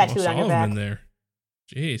Get that tattooed on your back. in there.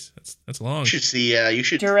 Jeez, that's long. You should see. You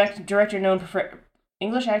should. Director known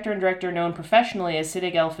English actor and director known professionally as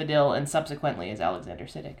Siddig El Fadil and subsequently as Alexander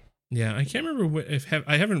Siddig. Yeah, I can't remember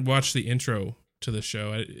I haven't watched the intro to the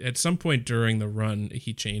show. At some point during the run,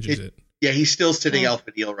 he changes it. Yeah, he's still sitting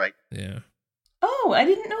Alpha Deal, right? Yeah. Oh, I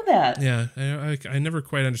didn't know that. Yeah, I never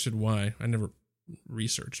quite understood why. I never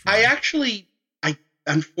researched why. I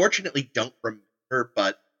unfortunately don't remember,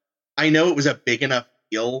 but I know it was a big enough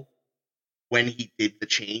deal when he did the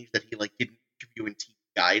change that he like did an interview in TV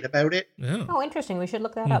Guide about it. Oh. Oh, interesting. We should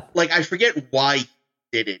look that up. Like I forget why he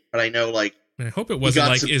did it, but I know like I hope it wasn't got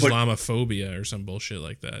like some Islamophobia or some bullshit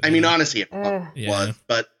like that. I mean honestly it Ugh. probably was,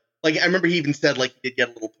 but like I remember he even said like he did get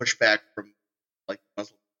a little pushback from like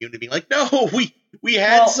Muslim community being like, no, we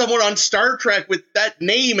had someone on Star Trek with that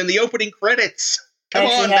name in the opening credits. Come I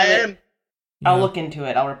on, actually have man. it. I'll look into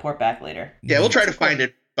it. I'll report back later. Yeah, we'll try to find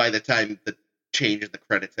it by the time the change in the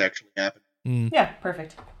credits actually happen. Yeah,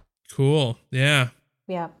 perfect. Cool. Yeah.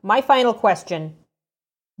 Yeah. My final question.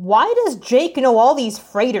 Why does Jake know all these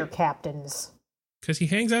freighter captains? Because he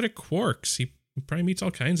hangs out at Quarks. He probably meets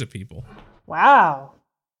all kinds of people. Wow.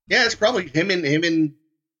 Yeah, it's probably him and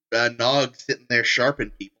Nog sitting there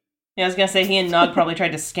sharpening people. Yeah, I was gonna say he and Nog probably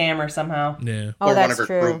tried to scam her somehow. Yeah. Oh, or one that's of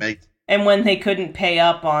her true. crewmates. And when they couldn't pay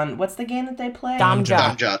up on what's the game that they play?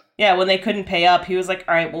 Domjot. Domjot. Yeah, when they couldn't pay up, he was like,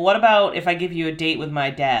 "All right, well, what about if I give you a date with my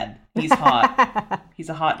dad? He's hot. He's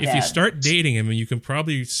a hot dad." If you start dating him, you can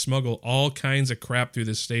probably smuggle all kinds of crap through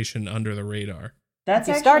the station under the radar. that's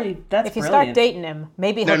If you actually start, that's if you brilliant. start dating him,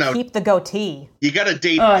 maybe he'll No. keep the goatee. You gotta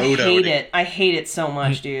date Oh, I Odo. hate it. I hate it so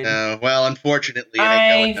much, dude. Well, unfortunately, it ain't I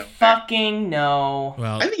going nowhere. fucking know.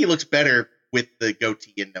 Well, I think he looks better with the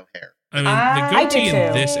goatee and no hair. I mean, I the goatee do in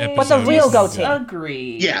too. this episode But the real is no goatee. good.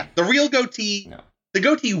 Agree. Yeah, the real goatee, No. the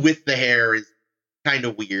goatee with the hair is kind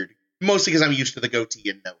of weird. Mostly because I'm used to the goatee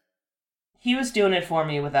and no. He was doing it for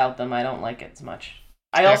me without them. I don't like it as much.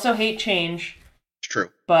 I Fair. also hate change, It's true.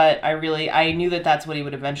 but I knew that that's what he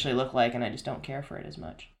would eventually look like, and I just don't care for it as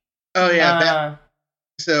much. Oh yeah. Uh,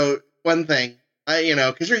 So one thing,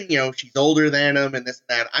 because she's older than him and this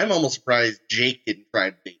and that. I'm almost surprised Jake didn't try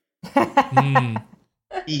to date. Hmm.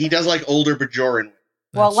 He does like older Bajoran.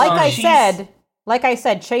 Well, That's- like I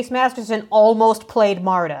said, Chase Masterson almost played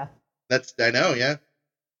Marta. I know, yeah.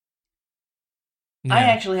 Yeah. I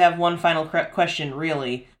actually have one final question,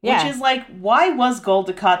 really, Yeah. which is like, why was Gul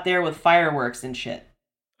Dukat there with fireworks and shit?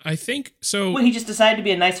 I think so. Well, he just decided to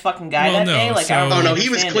be a nice fucking guy Well, that no, day. Like, so- I don't Oh no, really he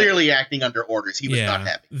was understand clearly acting under orders. He was yeah, not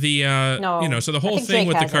happy. the No, so the I whole think thing Jake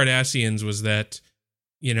with the has it. Cardassians was that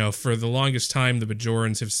for the longest time the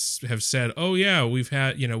Bajorans have said, oh yeah, we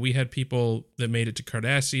had people that made it to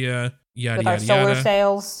Cardassia, yada With our yada solar yada,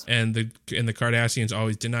 sails. and the Cardassians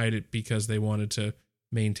always denied it because they wanted to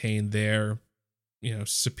maintain their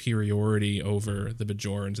superiority over the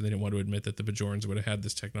Bajorans, and they didn't want to admit that the Bajorans would have had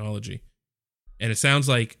this technology. And it sounds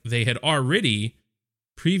like they had already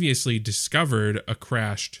previously discovered a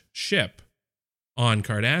crashed ship on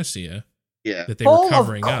Cardassia Yeah. that they were Full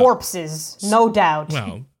covering of up. corpses, no doubt.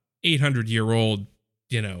 Well, 800-year-old,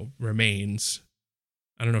 remains.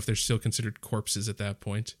 I don't know if they're still considered corpses at that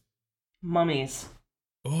point. Mummies.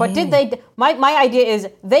 But did they? My idea is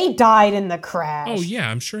they died in the crash. Oh yeah,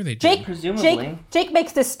 I'm sure they did. Jake, Presumably. Jake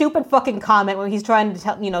makes this stupid fucking comment when he's trying to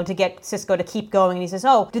tell, to get Sisko to keep going, and he says,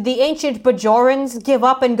 "Oh, did the ancient Bajorans give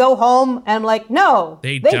up and go home?" And I'm like, "No,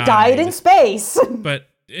 They died died. in space." But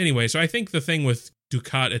anyway, so I think the thing with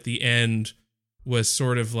Dukat at the end was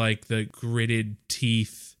sort of like the gritted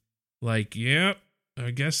teeth, like, yep,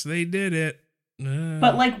 I guess they did it.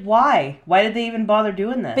 But like, why? Why did they even bother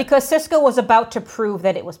doing that? Because Sisko was about to prove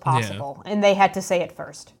that it was possible, and they had to say it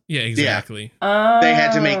first. Yeah, exactly. They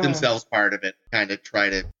had to make themselves part of it, kind of try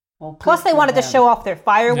to. Well, Plus, they good wanted for to show them. off their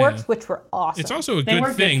fireworks, Yeah. which were awesome. It's also a They were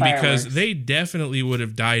good good thing because fireworks. they definitely would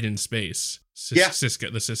have died in space. The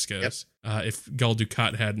Siskos, if Gul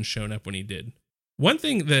Dukat hadn't shown up when he did. One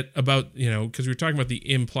thing that about because we were talking about the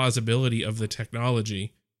implausibility of the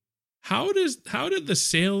technology. How did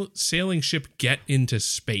the sailing ship get into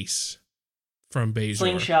space from Bajor?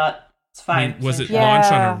 Slingshot. It's I fine. mean, was it Slingshot.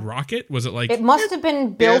 launched on Yeah. a rocket? Was it like It must have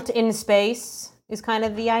been built in space, is kind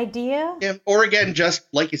of the idea. Yeah, or again, just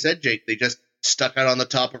like you said, Jake, they just stuck it on the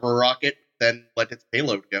top of a rocket, then let its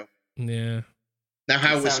payload go. yeah. Now,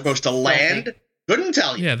 how it was Sounds supposed to filthy. land, couldn't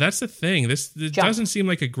tell you. Yeah, that's the thing. It Jump. doesn't seem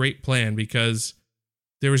like a great plan because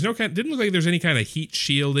there was didn't look like there's any kind of heat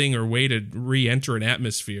shielding or way to re-enter an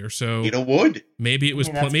atmosphere. So It would. maybe it was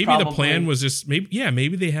I mean, that's maybe the probably- plan was just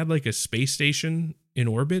maybe they had like a space station in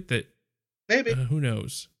orbit that Maybe. who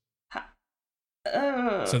knows.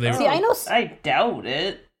 So So they- See, I know- I doubt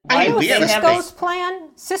it. I Why mean, would we they have a have Cisco's plan?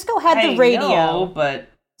 Cisco had I the radio. know, but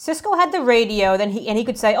Cisco had the radio, then he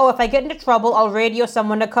could say, "Oh, if I get into trouble, I'll radio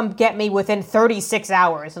someone to come get me within 36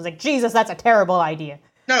 hours." I was like, Jesus, that's a terrible idea.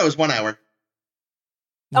 No, it was 1 hour.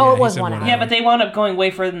 Oh, Yeah, it he was said 1 hour. yeah, but they wound up going way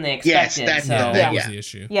further than they Yes, expected. that's so. the Yeah, thing. that was Yeah. the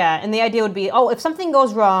issue. Yeah, and the idea would be, oh, if something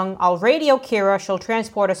goes wrong, I'll radio Kira, she'll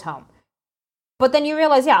transport us home. But then you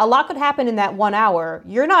realize, a lot could happen in that 1 hour.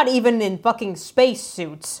 You're not even in fucking space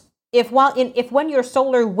suits. If when your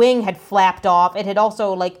solar wing had flapped off, it had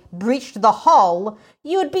also, breached the hull,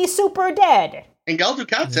 you'd be super dead. And Gul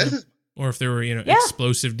Dukat says his. Or if there were Yeah,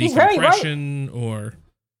 explosive he's very right. decompression or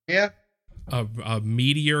Yeah. a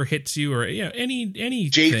meteor hits you or anything.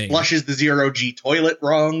 Jake flushes the 0G toilet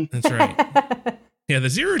wrong. That's right. Yeah, the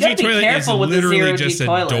zero gotta G be toilet is careful with the literally zero-G just a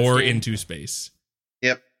toilets, door dude. into space.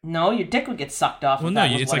 Yep. No, your dick would get sucked off. Well, if no,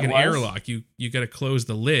 that was it's what like an it was. airlock. You got to close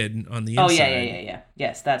the lid on the Oh inside. yeah.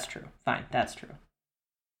 Yes, that's true. Fine, that's true.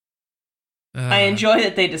 I enjoy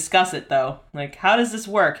that they discuss it though. Like, how does this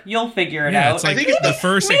work? You'll figure it out. It's like I think it's the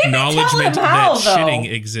first maybe acknowledgement tell him how, that though.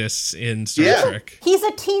 shitting exists in Star Yeah. Trek. He's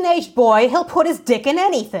a teenage boy. He'll put his dick in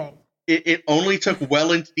anything. It only took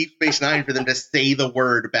well into Deep Space Nine for them to say the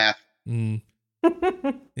word bath. Mm.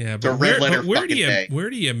 Yeah, a but red letter where do fucking you day. where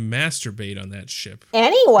do you masturbate on that ship?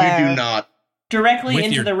 Anywhere. You do not. Directly With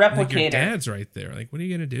into your, the like, replicator. your dad's right there. Like, what are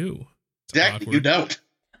you gonna do? It's Exactly, awkward. you don't.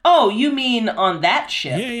 Oh, you mean on that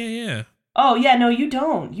ship? Yeah. Oh yeah, no, you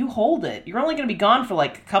don't. You hold it. You're only gonna be gone for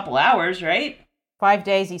like a couple hours, right? 5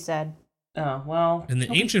 days, he said. Oh well. And the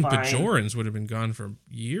he'll be ancient fine. Bajorans would have been gone for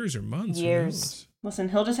years or months. who Years. knows? Listen,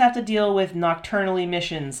 he'll just have to deal with nocturnal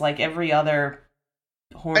emissions like every other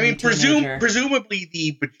horny I mean, teenager. presumably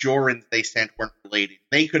the Bajorans they sent weren't related.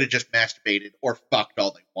 They could have just masturbated or fucked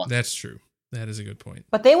all they wanted. That's true. That is a good point.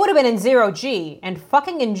 But they would have been in 0G, and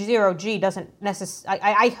fucking in 0G doesn't necessarily...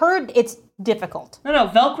 I heard it's difficult. No,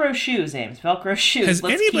 Velcro shoes, Ames. Velcro shoes. Has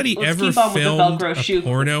anybody let's ever keep on with the filmed Velcro a shoe.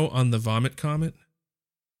 porno on the Vomit Comet?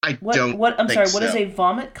 I What? don't. I'm think sorry. What is so. a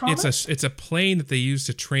vomit comet? It's a plane that they use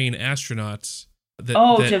to train astronauts. That,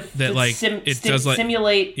 Oh, that, to like it does like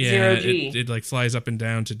simulate yeah, zero G. it like flies up and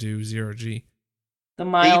down to do 0G. The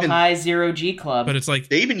Mile even- High Zero G Club. But it's like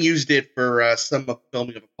They even used it for some of the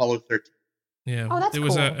filming of Apollo 13. yeah, Oh, that's there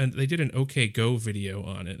was cool. they did an OK Go video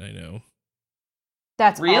on it. I know.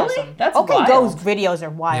 That's Really? awesome. That's okay, wild. Go's videos are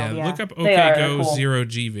wild, yeah. Look up They are, OK they're Go cool.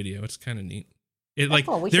 0G video. It's kind of neat. It like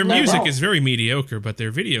cool. We their should learn music more. is very mediocre, but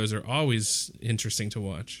their videos are always interesting to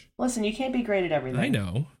watch. Listen, you can't be great at everything. I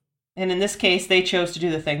know. And in this case, they chose to do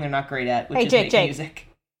the thing they're not great at, which Hey, is Jake, make Jake. music.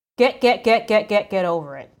 Get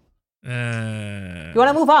over it. You want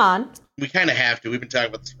to move on? We kind of have to. We've been talking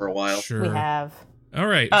about this for a while. Sure. We have. All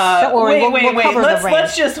right. Don't worry, wait. we'll cover the Let's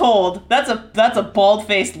rant. just hold. That's a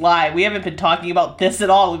bald-faced lie. We haven't been talking about this at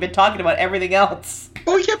all. We've been talking about everything else.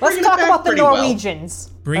 Oh, yeah, Let's bringing talk it back about the pretty well. Norwegians.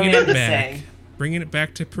 Bringing I'm it just back. saying. Bringing it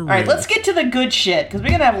back to Peru. All right, let's get to the good shit because we're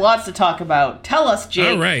gonna have lots to talk about. Tell us, Jake.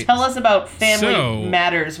 All right. Tell us about family So,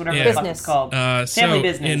 matters, whatever yeah. the fuck Business. it's called. So Family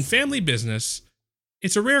business. in family business,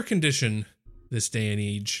 it's a rare condition this day and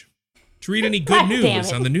age to read any good God damn news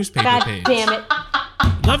it. on the newspaper God page. damn it.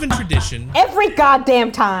 Love and tradition. Every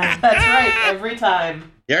goddamn time. That's right. Every time.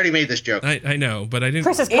 You already made this joke. I know, but I didn't.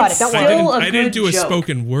 Chris has cut it. It's Don't still worry. a I didn't good do a joke.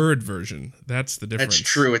 spoken word version. That's the difference. That's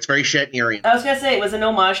true. It's very Shatnerian. I was gonna say it was an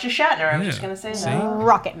homage to Shatner. I'm Yeah. just gonna say See? that.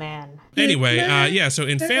 Rocket Man. Anyway, yeah. So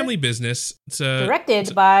in family business, it's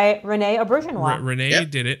Directed by Rene Auberjonois. Renee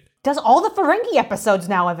Yep. did it. Does all the Ferengi episodes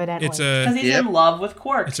now, evidently. It's Because a he's Yep. in love with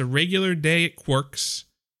Quark. it's a regular day at Quark's.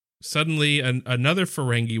 Suddenly, another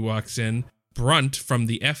Ferengi walks in, Brunt from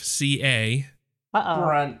the FCA. Uh-oh.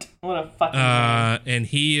 Brunt. What a fucking name. And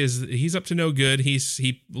he's up to no good. He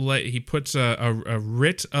puts a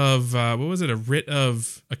writ of what was it? A writ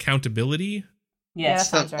of accountability. Yeah, that Yes.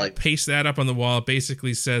 sounds right. Paste that up on the wall. It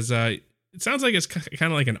basically says it sounds like it's kind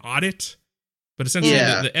of like an audit, but essentially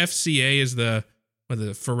Yeah. the FCA is the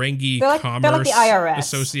Ferengi They're like Commerce the IRS.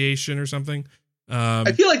 Association or something.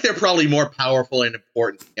 I feel like they're probably more powerful and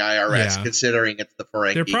important than the IRS, Yeah. considering it's the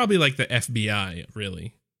Ferengi. They're probably like the FBI,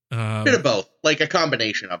 really. bit of both, like a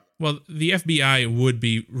combination of. Well, the FBI would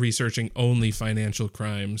be researching only financial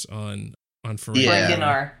crimes on Ferengi.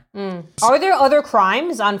 Yeah. Ferenginar. Are there other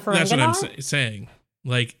crimes on Ferenginar? That's what I'm saying.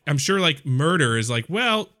 Like, I'm sure, like, murder is like,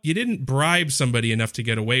 well, you didn't bribe somebody enough to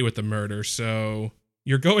get away with the murder, so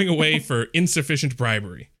you're going away for insufficient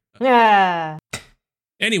bribery. Yeah.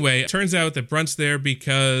 Anyway, it turns out that Brunt's there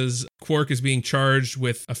because Quark is being charged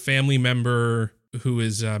with a family member who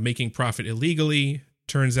is making profit illegally.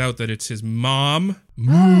 Turns out that it's his mom,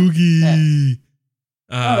 Moogie.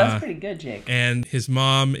 Oh, that's pretty good, Jake. And his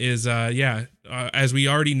mom is, as we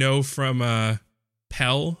already know from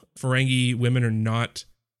Pell, Ferengi women are not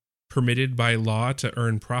permitted by law to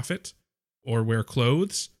earn profit or wear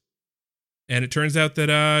clothes. And it turns out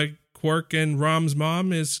that Quark and Rom's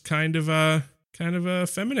mom is kind of a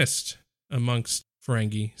feminist amongst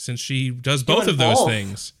Ferengi, since she does both Doing of those both.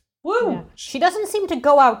 things. Woo! Yeah. She doesn't seem to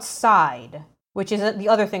go outside, which is the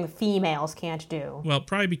other thing females can't do. Well,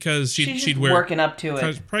 probably because She's she'd just wear working up to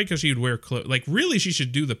it. probably because she would wear clothes. Like, really, she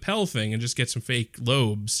should do the Pell thing and just get some fake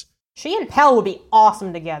lobes. She and Pell would be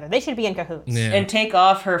awesome together. They should be in cahoots. Yeah. And take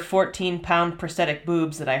off her 14-pound prosthetic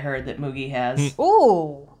boobs that I heard that Moogie has.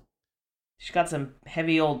 Ooh. She's got some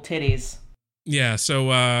heavy old titties. Yeah,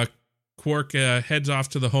 so Quark heads off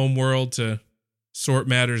to the home world to sort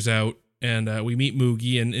matters out, and we meet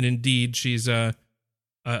Moogie, and indeed, she's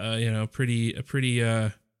pretty.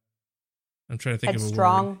 I'm trying to think of a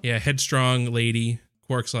Headstrong. word. Yeah, headstrong lady.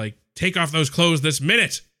 Quark's like, take off those clothes this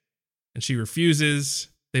minute, and she refuses.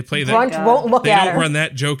 They play that. Brunch won't look They at don't her. run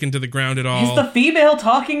that joke into the ground at all. Is the female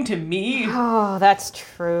talking to me? Oh, that's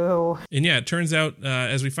true. And yeah, it turns out,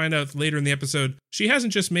 as we find out later in the episode, she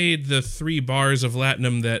hasn't just made the 3 bars of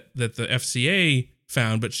latinum that the FCA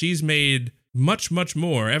found, but she's made much, much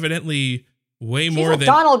more. Evidently, way She's more a than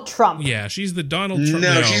Donald Trump. Yeah, she's the Donald Trump.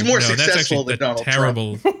 No, she's more that's successful actually than Donald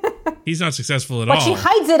terrible. He's not successful at But all. she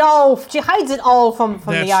hides it all. She hides it all from the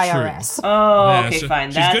That's IRS. Oh, Yeah, okay, so fine.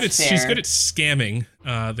 She's That's good at fair. she's good at scamming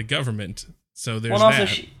the government. So there's Well, and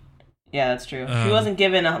also that. yeah, that's true. She wasn't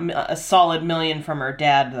given a solid $1 million from her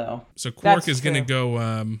dad, though. So Quark That's is going to true.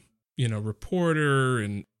 go, reporter,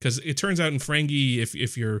 and because it turns out in Ferengi,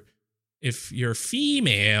 if your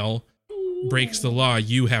female breaks the law,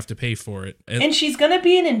 you have to pay for it. And she's gonna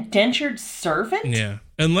be an indentured servant? Yeah,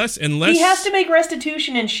 unless He has to make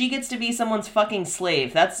restitution and she gets to be someone's fucking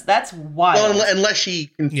slave. That's wild. Well, unless she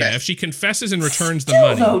confesses. Yeah, if she confesses and returns the Still,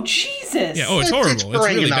 money. though, Jesus. Yeah, oh, it's horrible. It's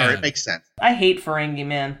really Ferenginar, bad. It makes sense. I hate Ferengi,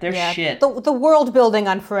 man. They're Yeah, shit. the world building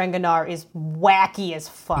on Ferenginar is wacky as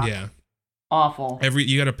fuck. Yeah, Awful.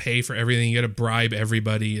 you got to pay for everything. You got to bribe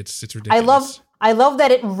everybody. It's ridiculous. I love that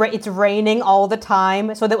it's raining all the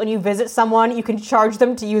time, so that when you visit someone, you can charge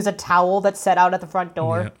them to use a towel that's set out at the front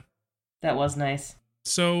door. Yeah. That was nice.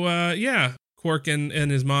 So, Quark and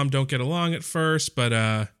his mom don't get along at first,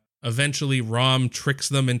 but eventually Rom tricks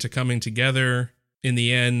them into coming together. In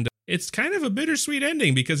the end, it's kind of a bittersweet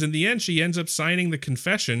ending, because in the end, she ends up signing the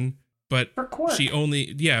confession, but For Quark.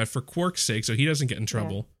 for Quark's sake, so he doesn't get in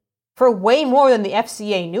trouble. For way more than the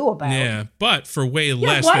FCA knew about. Yeah, but for way Yeah,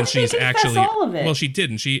 less why than did she she's confess actually. all of it? Well, she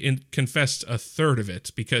didn't. She confessed a third of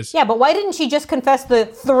it because Yeah, but why didn't she just confess the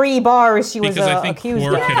 3 bars she was I think accused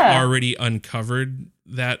Quark of? had Yeah. already uncovered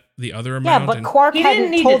the other Yeah, amount. but and, Quark He didn't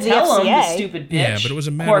hadn't need told to the tell him, the FCA. stupid bitch. Yeah, but it was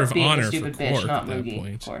a matter Quark of being honor the for stupid bitch, Quark not at that Moogie,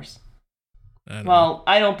 point. of course. I don't know. Well,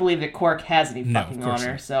 I don't believe that Quark has any No, of fucking course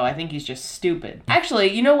honor, not. so I think he's just stupid.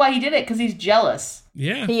 Actually, you know why he did it? Because he's jealous.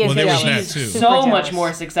 Yeah, He is well, there was that jealous. too. She's Super so jealous. much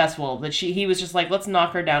more successful that he was just like, let's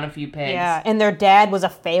knock her down a few pegs. Yeah, and their dad was a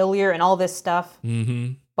failure and all this stuff.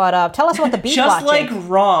 Mm-hmm. But tell us what the B Just plot, like Jake.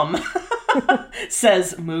 Rom,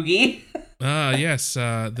 says Moogie. Yes.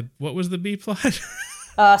 What was the B plot?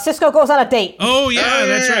 Cisco goes on a date. Oh yeah, Oh,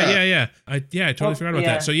 that's yeah. right. Yeah. I totally forgot about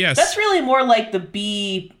Yeah. that. So yes, That's really more like the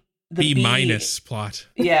B... The B minus plot.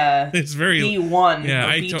 Yeah. It's very B1 Yeah, or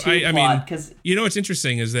I B2 mean, plot, because... You know what's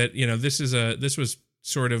interesting is that this was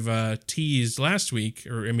sort of teased last week,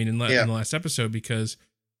 or I mean in the last episode, because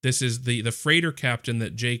this is the freighter captain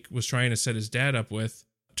that Jake was trying to set his dad up with.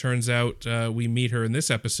 Turns out we meet her in this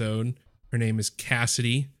episode. Her name is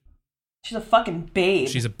Cassidy. She's a fucking babe.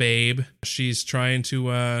 She's a babe. She's trying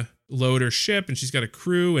to load her ship, and she's got a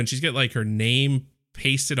crew, and she's got like her name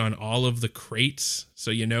pasted on all of the crates,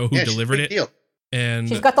 so you know who delivered she's a it. big deal. And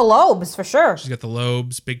She's got the lobes, for sure. she's got the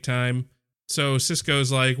lobes, big time. So Cisco's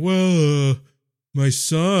like, well, my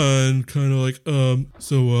son kind of like, do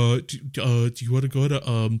you want to go to,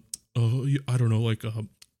 I don't know, like,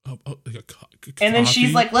 and then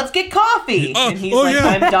she's like, let's get coffee. Oh, and he's oh, like, yeah.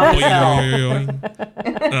 I'm dumb as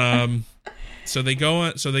hell. So they go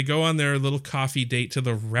on their little coffee date to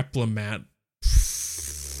the Replimat.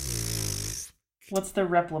 What's the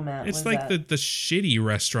Replimat? It's What's like that? the shitty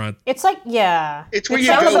restaurant. It's like, yeah. It's where It you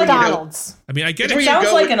sounds go like when you McDonald's. I mean, I get It's it. where It you sounds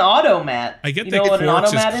go like with- an automat. I get you that know what an Quarks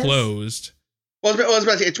automat is is? closed. Well, I was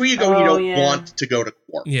about to say, it's where you go when you Oh, don't yeah. want to go to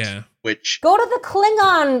Quark. Yeah. Which, Go to the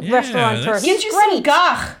Klingon Yeah, restaurateur. that's- Gives He's you some great.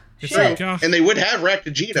 gach. It's Shit. like, oh, and they would have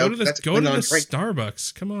Raktajino. go to the That's a Klingon drink.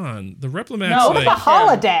 Starbucks. Come on, the Replimat's No, Go to the like,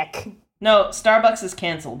 holodeck. No, Starbucks is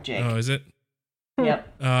canceled, Jake. oh, is it?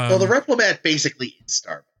 Yep. Well, the Replimat basically is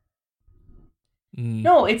Starbucks.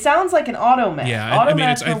 No, it sounds like an automat. yeah. I mean,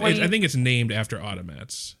 Automats are where I think it's named after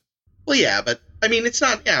automats. Well, yeah, but I mean, it's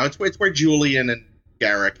not. Yeah, it's where Julian and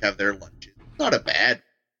Garrick have their lunches. Not a bad.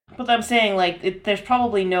 But I'm saying, like, there's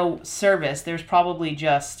probably no service. There's probably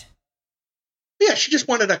just... Yeah, she just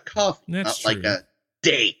wanted a coffee, That's not true. like a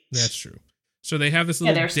date. That's true. So they have this Yeah,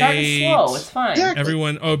 little they're starting date. slow. It's fine. Yeah.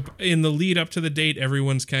 Everyone, in the lead up to the date,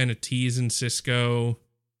 everyone's kind of teasing Cisco.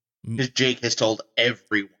 Because Jake has told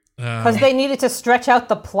everyone. Because they needed to stretch out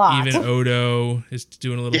the plot. Even Odo is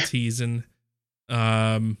doing a little Yeah. teasing.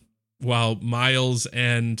 While Miles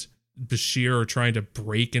and Bashir are trying to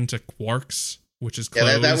break into Quarks, which is Yeah,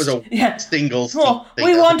 closed. that was a Yeah. single. Well, thing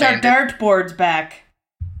we as a want our bandit. dartboards back.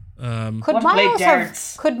 Could Want to play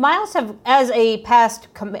darts. Miles have, as a past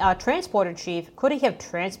transporter chief, could he have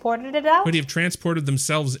transported it out? Could he have transported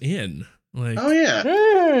themselves in? Like, Oh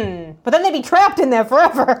yeah. But then they'd be trapped in there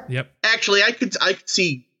forever. yep. Actually, I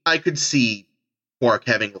could see Quark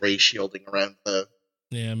having ray shielding around the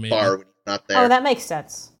Yeah, maybe. bar when he's not there. Oh, that makes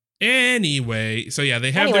sense. Anyway, so yeah,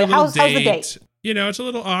 they have Anyway, their little how's the date. date? You know, it's a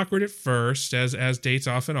little awkward at first, as dates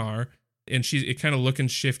often are. And she's kind of looking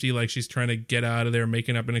shifty, like she's trying to get out of there,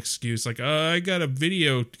 making up an excuse, like, I got a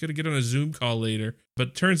video, gotta get on a Zoom call later.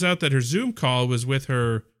 But turns out that her Zoom call was with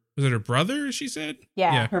her, was it her brother, she said?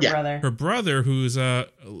 Yeah. Her Yeah. brother. Her brother, who's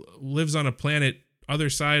lives on a planet other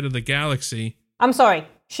side of the galaxy. I'm sorry.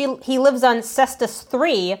 He lives on Cestus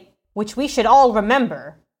 3, which we should all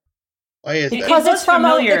remember. Why is that? Because was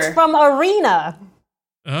familiar. it's from Arena.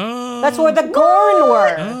 Oh. That's where the Gorn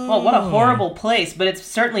were. Oh. Well, what a horrible place, but it's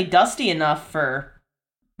certainly dusty enough for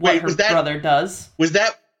what Wait, her was that- brother does. Was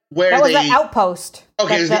that where That was they? the outpost.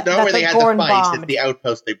 Okay, is that, it not where they the had the Gorn fights? It's bombed. the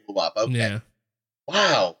outpost they blew up. Okay. Yeah.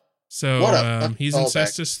 Wow. So What a fucking he's in callback.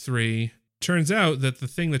 Cestus 3. Turns out that the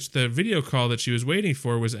thing that the video call that she was waiting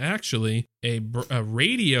for was actually a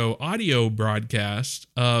radio audio broadcast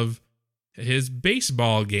of his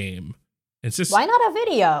baseball game. It's just, Why not a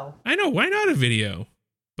video? I know, why not a video?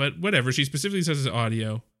 But whatever, she specifically says it's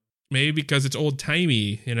audio. Maybe because it's old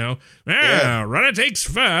timey, you know? Yeah. Runner takes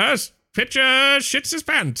first, pitcher shits his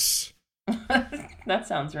pants. That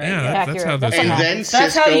sounds right. Yeah, Yeah. that's how Accurate. this And what then happens.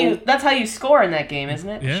 Cisco. That's how you score in that game, isn't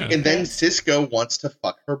it? Yeah. And then Cisco wants to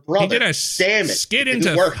fuck her brother. He did a Damn it. skid It didn't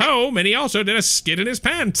into work. home, and he also did a skid in his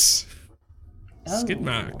pants. Oh. Skid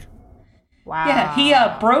mark. Wow. Yeah,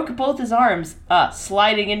 he broke both his arms,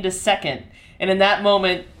 sliding into second, and in that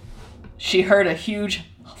moment, she heard a huge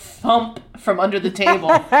thump from under the table.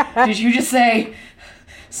 Did you just say,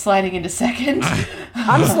 sliding into second?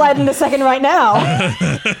 I'm sliding to second right now.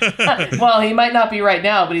 Well, he might not be right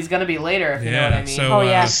now, but he's gonna be later, if you know what I mean. so, Oh,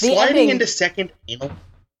 yeah. Is The sliding ending- into second anal.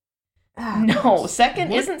 No, second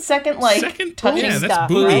What? isn't second like Second? touching Yeah, that's stuff,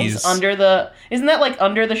 boobies. under the. Isn't that like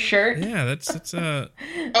under the shirt? Yeah, that's Oh,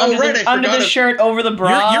 under right. the, I under forgot the of- shirt over the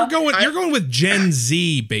bra. you're going with Gen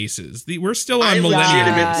Z bases. We're still I on millennial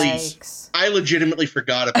legitimately- bases. Yikes. I legitimately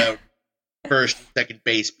forgot about first and second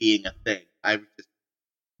base being a thing. I was just,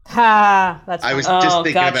 Ha, that's I was funny. just Oh,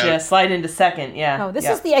 thinking gotcha. about. Slide into second. Yeah. No, this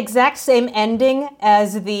yeah. is the exact same ending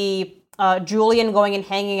as the Julian going and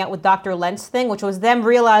hanging out with Dr. Lentz thing, which was them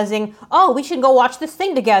realizing, oh, we should go watch this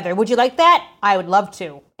thing together. Would you like that? I would love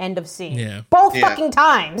to. End of scene. Yeah. Both Yeah. fucking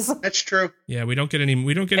times. That's true. Yeah, we don't get any.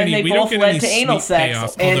 We don't get And any. they We don't both get led any to sweet anal sex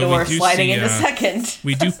payoff. and although or we do sliding see, into second.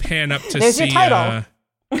 We do pan up to There's your see title.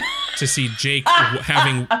 to see Jake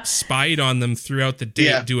having spied on them throughout the date.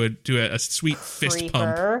 Yeah. Do a sweet fist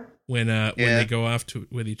pump Creeper. when Yeah. they go off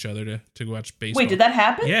with each other to watch baseball. Wait, did that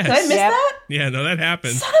happen? Yes. Did I miss Yep. that? Yeah, no, that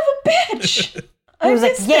happened. Son of a bitch! He was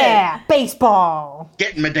like, missed yeah, baseball.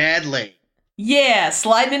 Getting my dad laid. Yeah,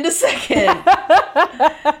 sliding into second.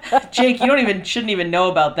 Jake, you shouldn't even know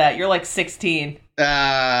about that. You're like 16. He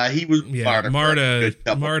was Yeah, for a Marta. good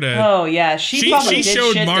couple. Marta. Oh yeah, she probably did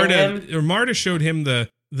showed shit Marta. to him. Or Marta showed him the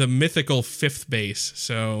mythical fifth base.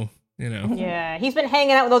 So you know. Yeah, he's been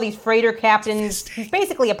hanging out with all these freighter captains. He's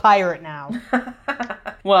basically a pirate now.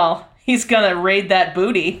 Well, he's gonna raid that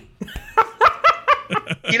booty.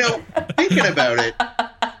 You know, thinking about it,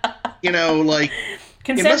 you know, like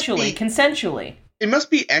Consensually. it must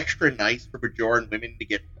be extra nice for Bajoran women to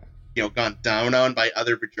get, you know, gone down on by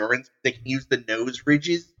other Bajorans. They can use the nose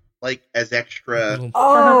ridges like as extra. Little-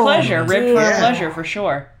 For her pleasure, ribbed for her Yeah. pleasure, for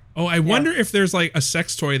sure. Oh, I wonder if there's like a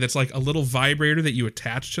sex toy that's like a little vibrator that you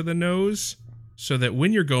attach to the nose, so that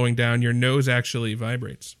when you're going down, your nose actually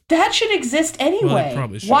vibrates. That should exist anyway. Well, it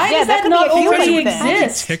probably should. Why Yeah, does that that could not be a human already thing.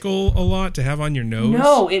 exist? Tickle a lot to have on your nose.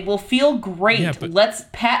 No, it will feel great. Yeah, but- Let's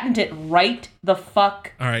patent it right the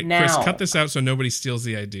fuck All right, now. Chris, cut this out so nobody steals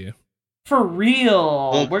the idea. For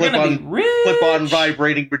real. Well, We're gonna be rich. Clip on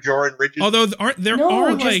vibrating Bajoran ridges. Although there No,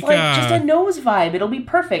 are just like, just a nose vibe. It'll be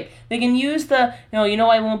perfect. They can use the. No, you know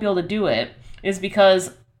I won't be able to do it. Is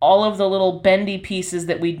because all of the little bendy pieces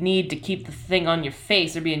that we'd need to keep the thing on your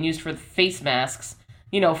face are being used for the face masks.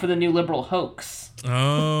 You know, for the new liberal hoax.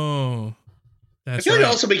 oh, I that's feel like right.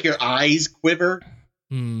 it also make your eyes quiver.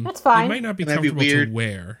 That's It fine. might not be That'd be comfortable to weird.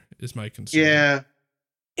 wear. Is my concern. Yeah.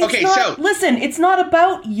 It's Okay, not, so- listen, it's not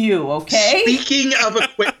about you, okay? Speaking of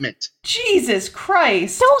equipment, Jesus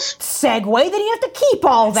Christ! Don't segue, then you have to keep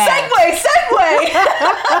all that. Segue!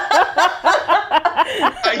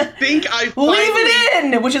 I think I Leave finally,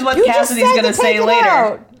 it in, which is what You just Cassidy's said gonna to say take it later.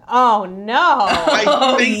 out. Oh no.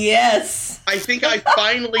 Oh think- yes. I think I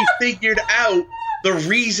finally figured out the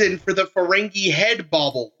reason for the Ferengi head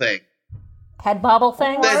bobble thing. Head bobble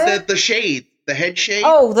thing? The shade, the head shade.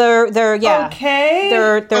 Oh, they're yeah. Okay.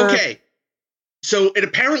 They're Okay. So it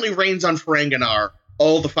apparently rains on Ferenginar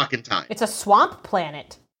all the fucking time. It's a swamp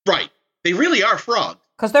planet. Right. They really are frogs.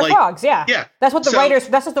 Because they're frogs, yeah. Yeah. That's what the writers.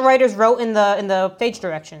 That's what the writers wrote in the stage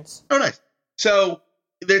directions. Oh, nice. So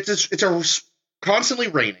it's constantly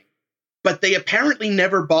raining, but they apparently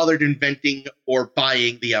never bothered inventing or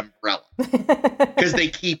buying the umbrella because they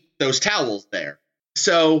keep those towels there.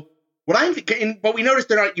 So but we noticed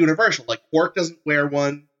they're not universal. Like Quark doesn't wear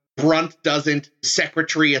one, Brunt doesn't,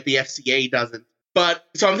 Secretary at the FCA doesn't. But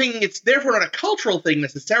so I'm thinking it's therefore not a cultural thing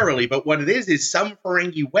necessarily, but what it is some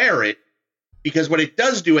Ferengi wear it because what it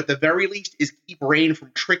does do at the very least is keep rain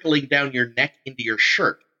from trickling down your neck into your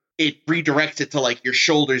shirt. It redirects it to like your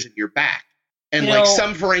shoulders and your back. And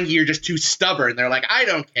some Ferengi are just too stubborn. They're like, I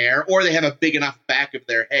don't care. Or they have a big enough back of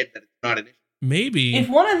their head that it's not an issue. Maybe. If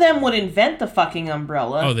one of them would invent the fucking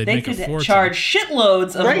umbrella, they could charge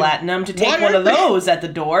shitloads of platinum to take one of those at the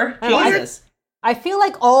door. Jesus. I feel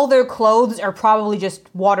like all their clothes are probably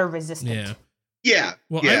just water resistant. Yeah. Yeah.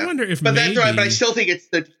 Well, yeah. I wonder if but maybe... that's right. But I still think it's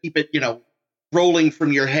to keep it, rolling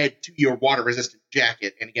from your head to your water resistant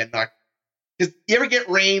jacket. And again, not because you ever get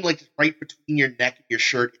rain like right between your neck and your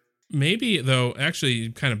shirt. Maybe, though,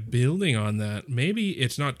 actually kind of building on that, maybe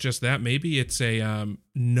it's not just that. Maybe it's a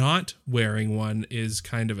not wearing one is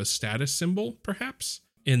kind of a status symbol, perhaps,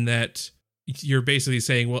 in that you're basically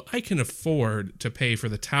saying, well, I can afford to pay for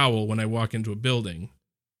the towel when I walk into a building.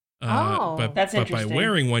 That's but interesting. by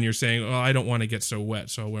wearing one, you're saying, well, I don't want to get so wet,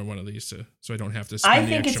 so I'll wear one of these so I don't have to spend I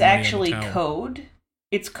think it's actually code.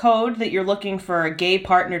 It's code that you're looking for a gay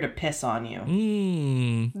partner to piss on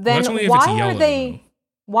you. Then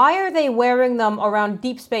why are they wearing them around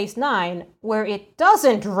Deep Space Nine where it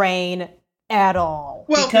doesn't rain at all?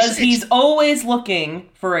 Well, because he's always looking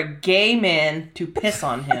for a gay man to piss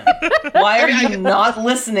on him. Why are you not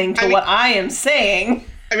listening to what I am saying?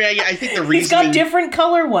 I mean, I think the reason... He's got different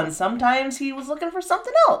color ones. Sometimes he was looking for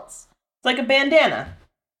something else. It's like a bandana.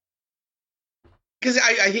 Because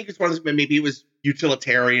I think it's one of those... Maybe it was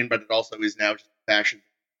utilitarian, but it also is now just fashion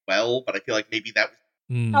well. But I feel like maybe that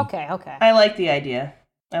was... Okay. I like the idea.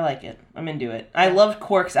 I like it. I'm into it. I loved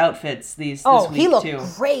Quark's outfits this week, he looked too.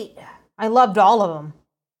 Great. I loved all of them.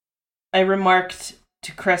 I remarked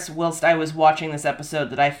to Chris whilst I was watching this episode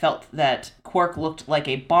that I felt that Quark looked like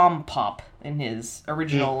a bomb pop in his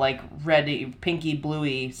original, red, pinky,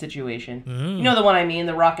 bluey situation. Oh. You know the one I mean,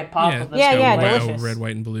 the rocket pop? Yeah, delicious. Red,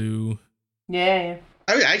 white, and blue. Yeah.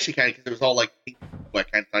 I mean, actually kind of, because it was all like pink. I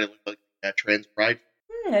kind of thought it looked like that trans pride.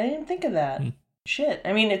 I didn't think of that. Shit.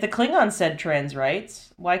 I mean, if the Klingons said trans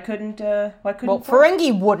rights, why couldn't Well,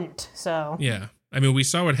 Ferengi wouldn't, so... Yeah. I mean, we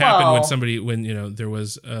saw what happened when there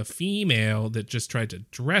was a female that just tried to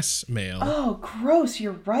dress male. Oh, gross!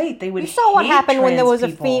 You're right. They would. You saw what happened when there was you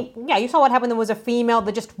saw what happened when there was a female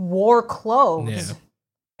that just wore clothes. Yeah.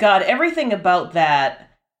 God, everything about that.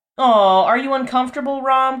 Oh, are you uncomfortable,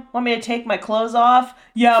 Rom? Want me to take my clothes off?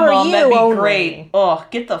 Yeah, For Mom, you that'd be only. great. Oh,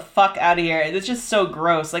 get the fuck out of here! It's just so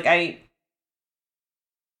gross. Like Yeah,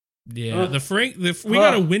 we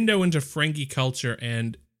got a window into Ferengi culture,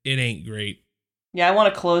 and it ain't great. Yeah, I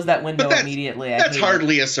want to close that window immediately. That's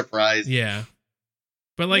hardly a surprise. Yeah.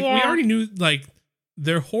 But, we already knew,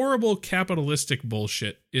 their horrible capitalistic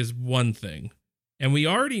bullshit is one thing. And we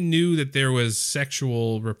already knew that there was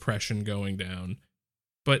sexual repression going down.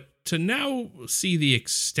 But to now see the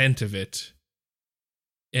extent of it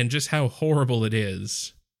and just how horrible it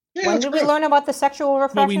is. Yeah, when did we learn about the sexual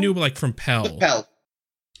repression? Well, we knew, from Pell.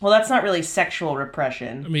 Well, that's not really sexual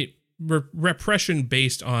repression. I mean, repression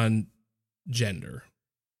based on gender.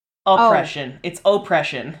 Oppression. It's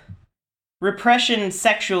oppression. Repression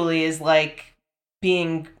sexually is like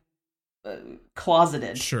being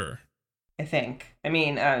closeted. Sure. I think. I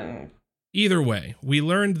mean, either way, we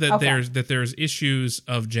learned that there's issues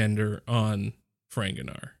of gender on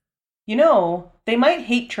Ferenginar. They might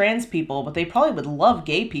hate trans people, but they probably would love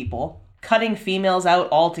gay people. Cutting females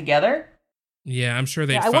out altogether. Yeah, I'm sure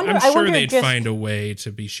they'd find a way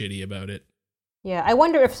to be shitty about it. Yeah, I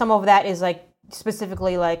wonder if some of that is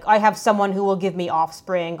specifically I have someone who will give me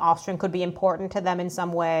offspring. Offspring could be important to them in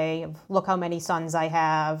some way. Look how many sons I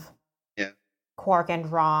have. Yeah. Quark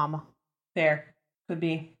and Rom. There. Could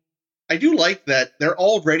be. I do like that they're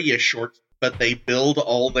already a short, but they build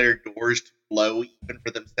all their doors to flow even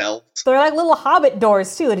for themselves. They're like little hobbit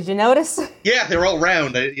doors too, did you notice? Yeah, they're all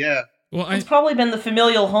round. Yeah. Well, it's probably been the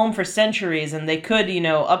familial home for centuries, and they could,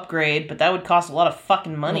 upgrade, but that would cost a lot of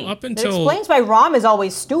fucking money. Well, it explains why Rom is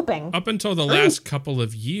always stooping. Up until the last couple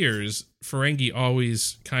of years, Ferengi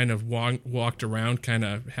always kind of walked around, kind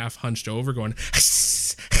of half hunched over, going,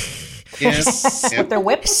 yes. With their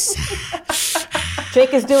whips.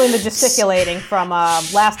 Jake is doing the gesticulating from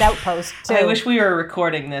Last Outpost, too. I wish we were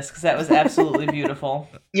recording this because that was absolutely beautiful.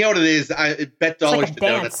 You know what it is? I bet dollars like a to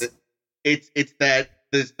dance. donuts. It's that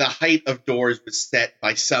the height of doors was set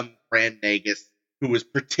by some Grand Nagus who was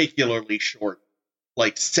particularly short,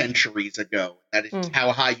 like centuries ago. That is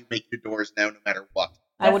how high you make your doors now, no matter what.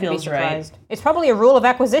 I That wouldn't be feels right. surprised. It's probably a rule of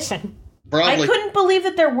acquisition. Probably. I couldn't believe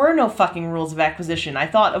that there were no fucking rules of acquisition. I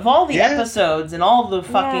thought of all the Yeah. episodes and all the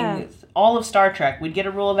fucking Yeah. all of Star Trek, we'd get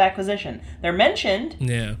a rule of acquisition. They're mentioned.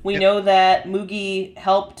 Yeah. We know that Moogie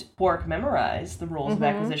helped Bork memorize the rules of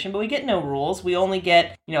acquisition, but we get no rules. We only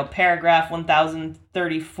get, paragraph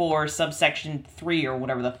 1034, subsection 3 or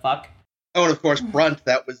whatever the fuck. Oh, and of course, Brunt.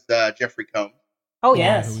 That was Jeffrey Combs. Oh,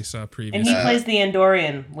 Yes. Who we saw And previously. he plays the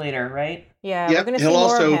Andorian later, right? Yeah, Yep, we're going to see he'll more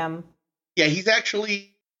also- of him. Yeah, he's actually.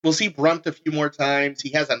 We'll see Brunt a few more times. He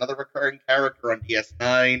has another recurring character on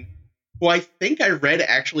DS9, who I think I read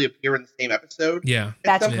actually appear in the same episode. Yeah. at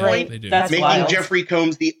That's some Yeah, great. point, they do. That's making wild. Jeffrey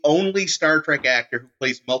Combs the only Star Trek actor who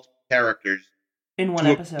plays multiple characters In one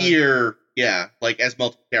to episode. appear, as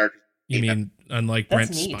multiple characters. You mean unlike That's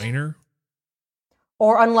Brent neat. Spiner?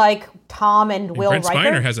 Or unlike Tom and And Will Brent Riker.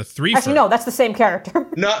 Spiner has a 3 Actually, no, that's the same character.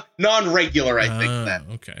 Not non-regular, I think. That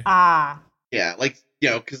Okay. yeah,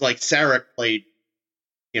 because Sarek played,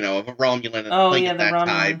 a Romulan and Oh, Klingon yeah, at the that Romulan.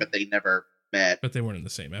 time, but they never met. But they weren't in the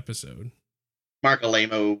same episode. Mark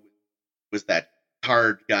Alamo was that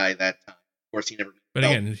hard guy that time. Of course, he never. But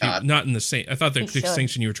felt again, God. not in the same. I thought the He should.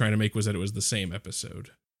 distinction you were trying to make was that it was the same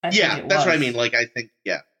episode. I think Yeah, it that's what I was. mean.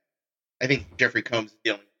 I think Jeffrey Combs is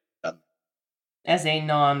the only. As a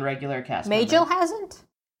non-regular cast Majel member. hasn't?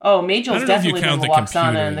 Oh, I Majel's don't know if you definitely count been the Waxana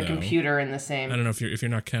computer, and the though. computer in the I same. don't know if you're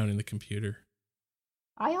not counting the computer.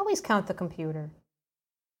 I always count the computer.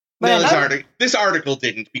 No, another- this article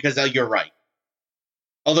didn't, because you're right.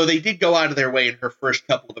 Although they did go out of their way in her first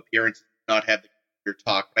couple of appearances to not have the computer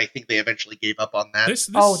talk, but I think they eventually gave up on that. This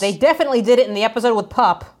Oh, they definitely did it in the episode with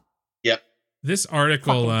Pup. Yep. This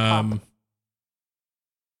article Fucking Pup.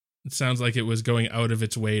 it sounds like it was going out of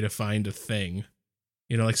its way to find a thing.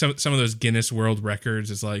 Like some of those Guinness World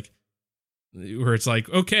Records is like where it's like,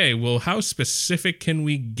 okay, well, how specific can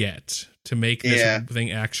we get to make this Yeah.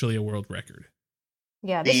 thing actually a world record?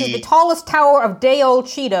 Yeah, this is The- the tallest tower of day-old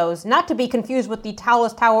Cheetos, not to be confused with the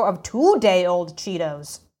tallest tower of 2-day-old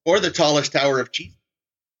Cheetos. Or the tallest tower of cheese.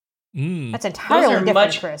 Mm. That's entirely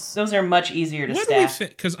different, Chris. Those are much easier to What do we stack. think?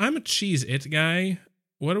 Because I'm a Cheese It guy.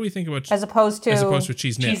 What do we think about As opposed to...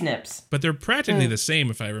 Cheese Nip? Cheese nips. But they're practically Mm. the same,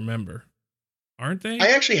 if I remember, aren't they? I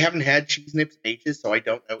actually haven't had cheese nips in ages, so I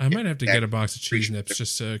don't know. I might have to get a exactly. box of Cheese Nips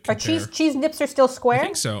just to Are compare. cheese nips are still square? I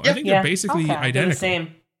think so. Yeah. I think Yeah. they're basically Okay. They're the They're identical. the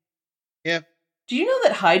same. Yeah. Do you know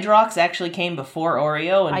that Hydrox actually came before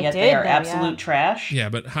Oreo, and I yet did they are know, absolute yeah. trash? Yeah,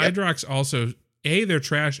 but Hydrox also they're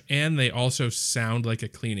trash, and they also sound like a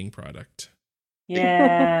cleaning product.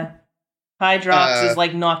 Yeah. Hydrox is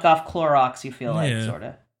like knockoff Clorox, you feel like, Yeah. sort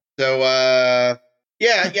of. So,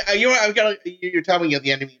 you're telling me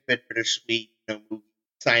the ending bit bittersweet, movie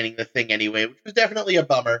signing the thing anyway, which was definitely a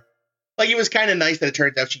bummer. Like, it was kind of nice that it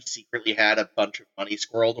turns out she secretly had a bunch of money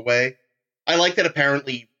squirreled away. I like that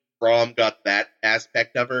apparently Brom got that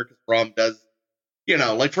aspect of her, because Brom does,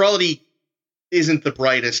 for all that he isn't the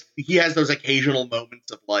brightest, he has those occasional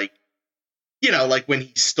moments of like when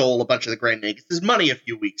he stole a bunch of the Grand Nagus' money a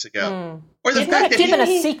few weeks ago. Mm. Or the He's fact good at that keeping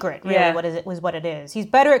he, a secret, really, Yeah. what it is. He's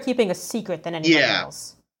better at keeping a secret than anybody Yeah.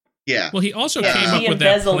 else. yeah. Well, he also Yeah. came He up with that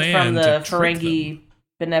embezzled plan from to the trick Ferengi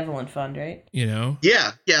Benevolent Fund, right? them,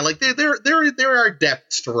 Yeah, like there are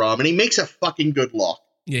depths to Rom, and he makes a fucking good lock.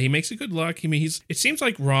 Yeah, he makes a good luck. I mean, it seems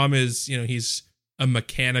like Rom is, he's a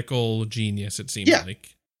mechanical genius. It seems Yeah.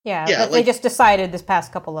 like. Yeah, Yeah, they just decided this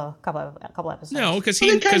past couple episodes. No, because So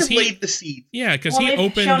they kind because of laid the seed. yeah, because Well, he they've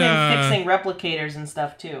opened shown him fixing replicators and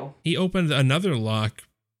stuff, too. he opened another lock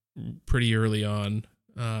pretty early on.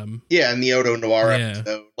 Yeah, in the Odo Noir Yeah.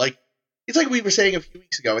 episode. Like, it's like we were saying a few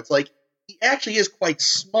weeks ago. It's like, he actually is quite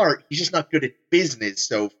smart. He's just not good at business.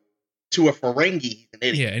 So, to a Ferengi, he's an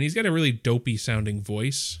idiot. Yeah, and he's got a really dopey sounding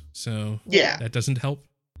voice, so Yeah. that doesn't help.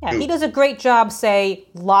 Yeah, he does a great job, say,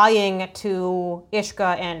 lying to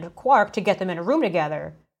Ishka and Quark to get them in a room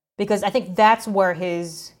together. Because I think that's where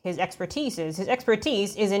his expertise is. His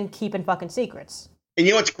expertise is in keeping fucking secrets. And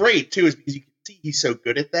you know what's great, too, is because you can see he's so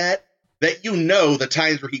good at that the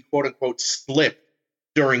times where he quote-unquote slipped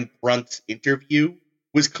during Brunt's interview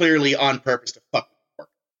was clearly on purpose to fuck with Quark.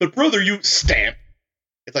 But brother, you stamp.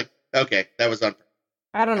 It's like, okay, that was on purpose.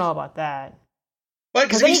 I don't know about that. But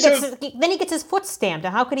Because because then, he gets his foot stamped,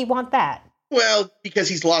 and how could he want that? because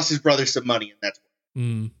he's lost his brother some money, and that's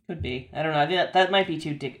Could be. I don't know. That might be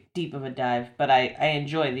too deep of a dive, but I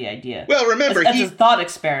enjoy the idea. Well, remember, as a thought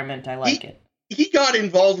experiment, I like it. He got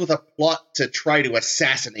involved with a plot to try to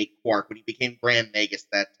assassinate Quark when he became Grand Nagus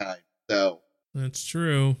that time. So That's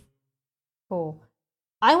true. Cool.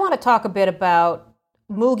 I want to talk a bit about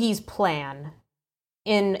Moogie's plan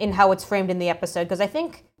in how it's framed in the episode, because I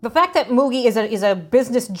think the fact that Moogie is a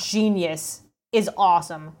business genius is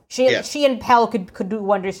awesome. She and Pell could do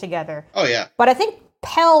wonders together. Oh yeah. But I think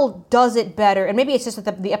Pell does it better, and maybe it's just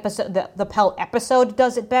that the Pell episode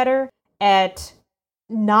does it better at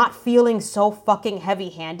not feeling so fucking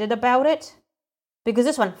heavy-handed about it. Because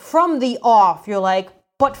this one, from the off, you're like,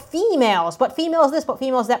 but females this, but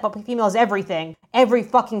females that, but females everything. Every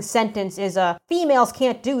fucking sentence is females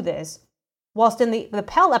can't do this. Whilst in the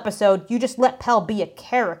Pell episode, you just let Pell be a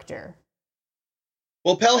character.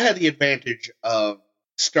 Well, Pell had the advantage of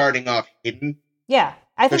starting off hidden. Yeah,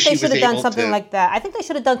 I think they should have done something to... like that. I think they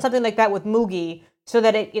should have done something like that with Moogie, so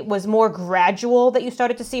that it was more gradual, that you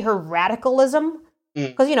started to see her radicalism.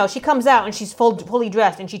 Because, she comes out and she's fully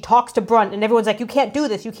dressed and she talks to Brunt and everyone's like, you can't do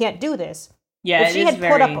this, you can't do this. Yeah, If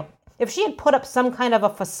she had put up some kind of a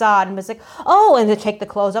facade and was like, oh, and to take the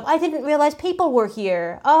clothes up, I didn't realize people were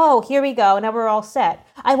here. Oh, here we go, now we're all set.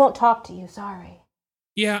 I won't talk to you, sorry.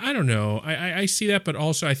 Yeah, I don't know. I see that, but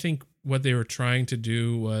also I think what they were trying to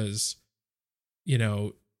do was,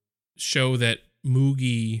 show that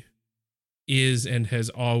Moogie is and has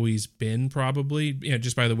always been probably,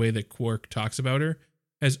 just by the way that Quark talks about her,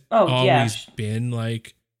 has always been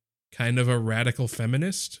like kind of a radical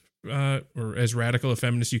feminist, or as radical a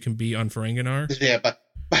feminist you can be on Ferenginar. Yeah, but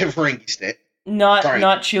by Ferengi state.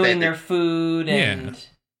 Not chewing their food and... Yeah.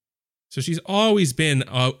 So she's always been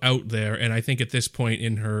out there, and I think at this point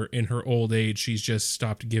in her old age, she's just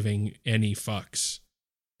stopped giving any fucks,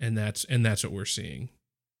 and that's what we're seeing.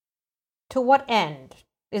 To what end?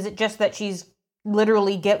 Is it just that she's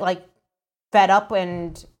literally fed up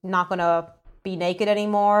and not gonna be naked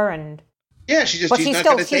anymore? And yeah, she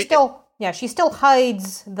still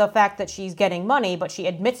hides the fact that she's getting money, but she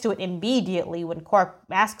admits to it immediately when Quark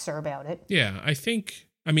asks her about it. Yeah, I think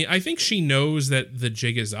she knows that the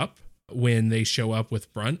jig is up when they show up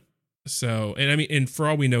with Brunt. So, and for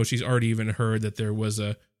all we know, she's already even heard that there was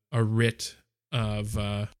a writ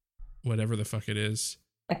of whatever the fuck it is.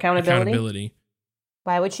 Accountability.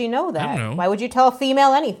 Why would she know that? I don't know. Why would you tell a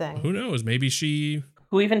female anything? Who knows? Maybe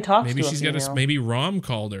Who even talks maybe to she's a female? got a, maybe Rom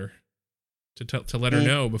called her to let her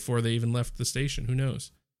know before they even left the station. Who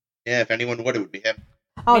knows? Yeah, if anyone would, it would be him.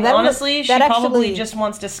 Honestly, she probably just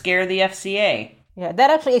wants to scare the FCA. Yeah, that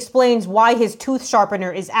actually explains why his tooth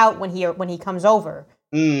sharpener is out when he comes over.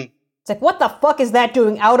 It's like, what the fuck is that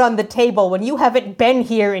doing out on the table when you haven't been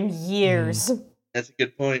here in years? That's a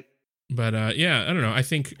good point. But yeah, I don't know. I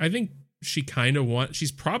think she kind of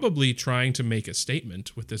she's probably trying to make a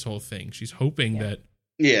statement with this whole thing. She's hoping that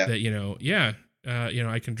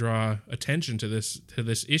I can draw attention to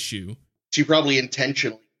this issue. She probably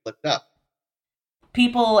intentionally flipped up.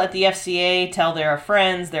 People at the FCA tell their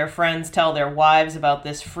friends tell their wives about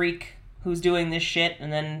this freak who's doing this shit,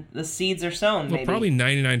 and then the seeds are sown, maybe. Well, probably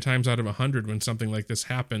 99 times out of 100 when something like this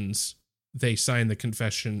happens, they sign the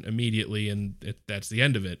confession immediately, and that's the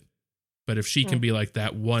end of it. But if she can be like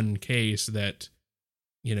that one case that,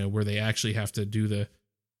 where they actually have to do the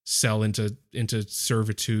sell into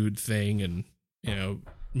servitude thing and,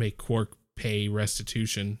 make Quark pay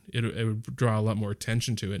restitution, it would draw a lot more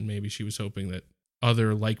attention to it, and maybe she was hoping that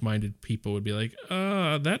other like-minded people would be like,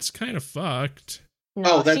 that's kind of fucked.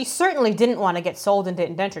 No, she certainly didn't want to get sold into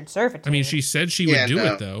indentured servitude. I mean, she said she would do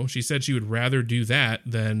it, though. She said she would rather do that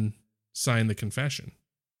than sign the confession.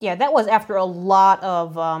 Yeah, that was after a lot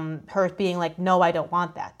of her being like, no, I don't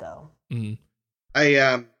want that, though. Mm.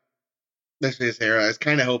 I was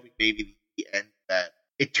kind of hoping maybe the end that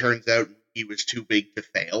it turns out he was too big to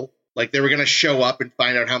fail. Like, they were going to show up and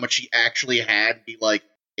find out how much she actually had and be like,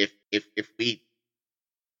 if we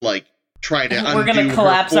try to undo we're going to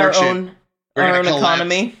collapse our own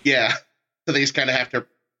economy. Yeah. So they just kind of have to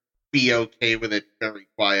be okay with it very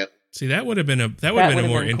quietly. See, that would have been a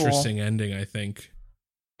more interesting ending, I think.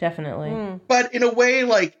 Definitely. But in a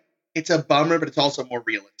way, it's a bummer, but it's also more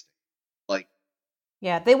realistic.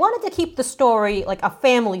 Yeah, they wanted to keep the story like a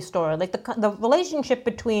family story. Like the relationship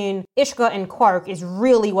between Ishka and Quark is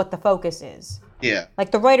really what the focus is. Yeah. Like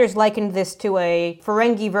the writers likened this to a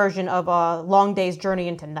Ferengi version of a Long Day's Journey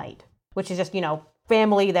into Night, which is just,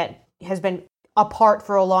 family that has been apart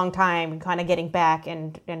for a long time and kind of getting back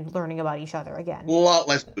and learning about each other again. A lot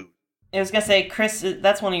less booze. I was going to say, Chris,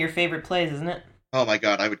 that's one of your favorite plays, isn't it? Oh my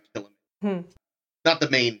god, I would kill him. Not the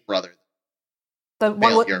main brother. The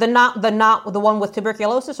one with failure. the one with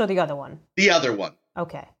tuberculosis, or the other one? The other one.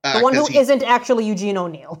 Okay. The one who 'cause isn't actually Eugene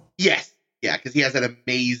O'Neill. Yes. Yeah, because he has an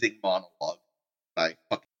amazing monologue. But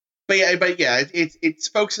yeah, it's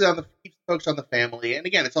focused on the family, and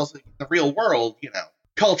again, it's also the real world.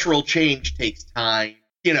 Cultural change takes time.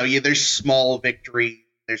 There's small victories,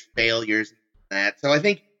 there's failures, and that. So I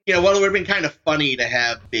think while it would have been kind of funny to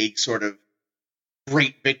have big sort of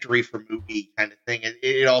great victory for Moogie kind of thing,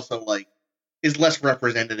 it also is less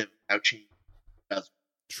representative of how change does.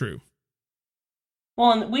 True.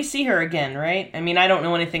 Well, and we see her again, right? I mean, I don't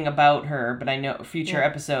know anything about her, but I know future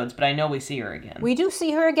episodes, but I know we see her again. We do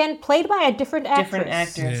see her again, played by a different actress. Different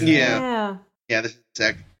actress. Yeah, this is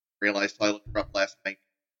exactly what I realized till I looked her up last night.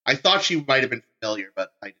 I thought she might have been familiar,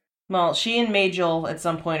 but I didn't. Well, she and Majel at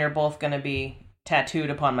some point are both going to be tattooed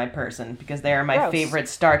upon my person because they are my favorite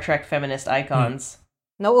Star Trek feminist icons.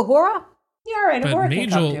 No Uhura? Yeah, right. But Uhura can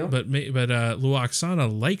come too. but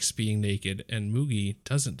Luoxana likes being naked, and Moogie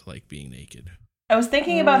doesn't like being naked. I was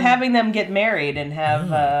thinking about having them get married and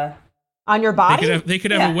have on your body. They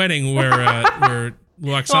could have a wedding where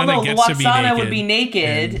Luoxana gets to be naked. Luoxana would be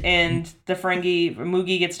naked, and the Ferengi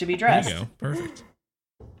Moogie gets to be dressed. There you go. Perfect.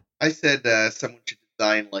 I said someone should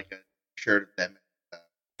design a shirt of them.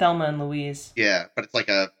 Thelma and Louise. Yeah, but it's like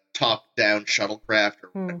a top-down shuttlecraft.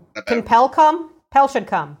 Can Pell come? Pell should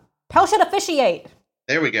come. Pell should officiate.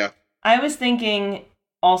 There we go. I was thinking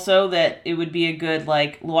also that it would be a good,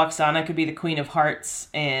 Luoxana could be the Queen of Hearts,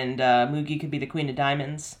 and Moogie could be the Queen of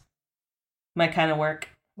Diamonds. Might kind of work.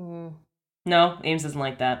 No, Ames doesn't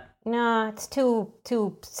like that. No, it's too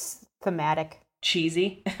thematic.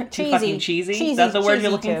 Cheesy? Cheesy. Fucking cheesy? Is that the word you're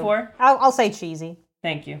looking for? I'll say cheesy.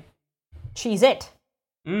 Thank you. Cheese it.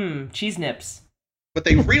 Cheese nips. What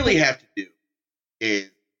they really have to do is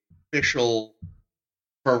official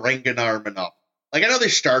Ferenginar monopoly. I know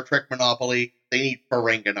there's Star Trek monopoly. They need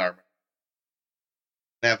Ferenginar.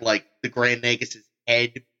 They have the Grand Nagus'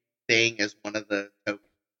 head thing as one of the tokens.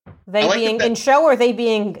 They being in show, or they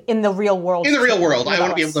being in the real world? In the real world. I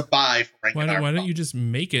want to be able to buy Ferenginar. Why don't you just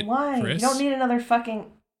make it, Why? Chris? You don't need another fucking...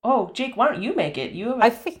 Oh, Jake, why don't you make it? You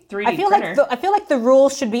have a 3D I feel printer. I feel like the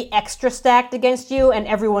rules should be extra stacked against you, and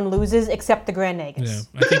everyone loses except the Grand Nagus.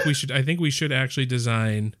 Yeah, I think we should actually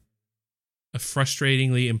design a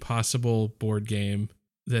frustratingly impossible board game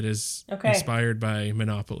that is inspired by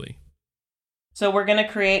Monopoly. So we're gonna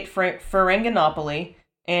create Ferenginopoly,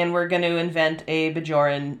 and we're gonna invent a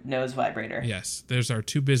Bajoran nose vibrator. Yes, there's our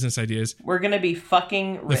two business ideas. We're gonna be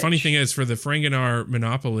fucking rich. The funny thing is, for the Ferenginar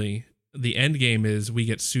Monopoly, the end game is we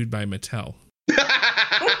get sued by Mattel.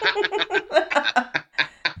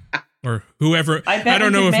 Or whoever. I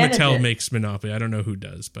don't know if Mattel makes Monopoly. I don't know who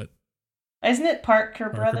does, but... Isn't it Parker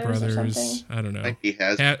Brothers or something? I don't know. Might be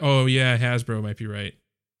Hasbro. Hasbro might be right.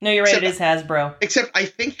 No, you're right. It is Hasbro. Except I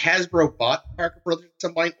think Hasbro bought Parker Brothers at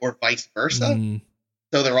some point, or vice versa.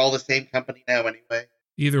 So they're all the same company now anyway.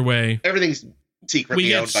 Either way. Everything's secretly we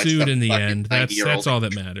get owned by sued some in the fucking end. That's all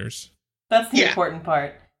that matters. That's the important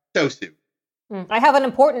part. So soon. I have an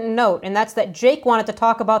important note, and that's that Jake wanted to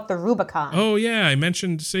talk about the Rubicon. Oh, yeah, I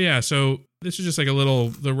mentioned... So this is just a little...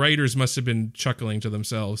 The writers must have been chuckling to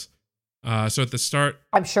themselves. So at the start...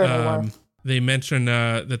 I'm sure they were. They mention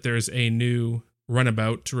that there's a new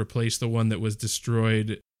runabout to replace the one that was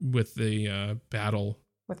destroyed with the battle.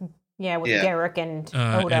 With Garrick and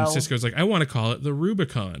Odo. And Sisko's like, I want to call it the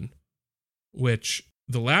Rubicon, which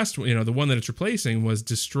the last one, the one that it's replacing was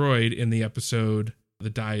destroyed in the episode The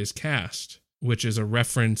Die is Cast, which is a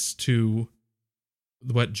reference to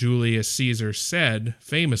what Julius Caesar said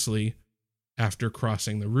famously after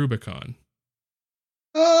crossing the Rubicon.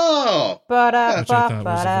 Oh! Which I thought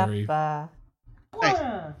was a very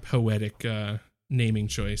poetic naming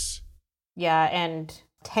choice. Yeah, and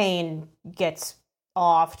Tane gets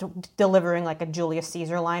off delivering a Julius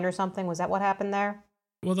Caesar line or something. Was that what happened there?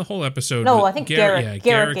 Well, the whole episode. No, I think Garrick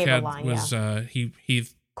gave a line. He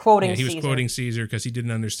quoting he was Caesar. quoting Caesar because he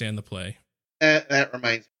didn't understand the play. That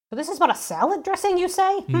reminds me. So this is about a salad dressing, you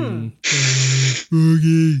say?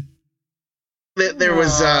 There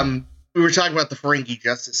was we were talking about the Ferengi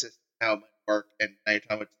justice system, how it might work, and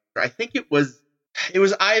I think it was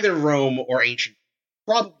either Rome or ancient,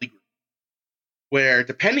 probably Greece, where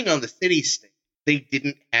depending on the city-state, they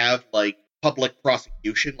didn't have public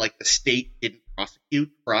prosecution, the state didn't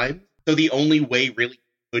prosecute crimes. So the only way really you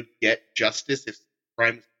could get justice if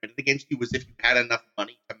crime was committed against you was if you had enough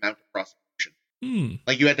money to mount a prosecution.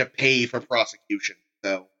 You had to pay for prosecution.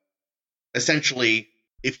 So essentially,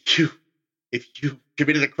 if you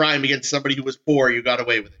committed a crime against somebody who was poor, you got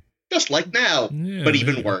away with it. Just like now, but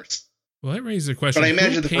even worse. Well, that raises a question. But I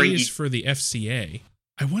imagine who the pays Ferengi for the FCA?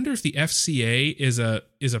 I wonder if the FCA is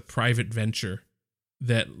a private venture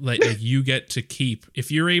that like you get to keep.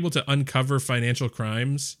 If you're able to uncover financial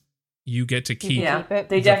crimes, you get to keep. Yeah, keep it.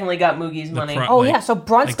 they definitely got Moogie's money. Oh, yeah, so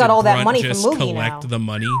Brunt's got did all that Brunt money from just Moogie collect now. the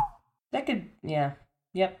money. That could, yeah.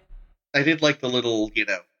 Yep. I did like the little,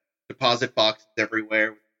 deposit boxes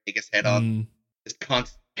everywhere with the biggest head on. Just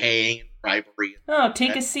constant paying and bribery. Oh,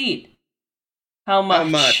 take a seat. How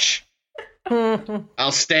much? How much?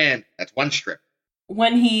 I'll stand. That's one strip.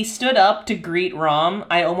 When he stood up to greet Rom,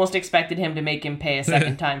 I almost expected him to make him pay a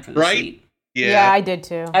second time for the Right? seat. Yeah, I did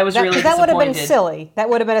too. I was really that would have been disappointed. silly. That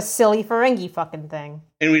would have been a silly Ferengi fucking thing.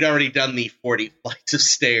 And we'd already done the 40 flights of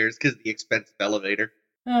stairs because of the expensive elevator.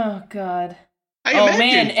 Oh, God. I Oh, imagine.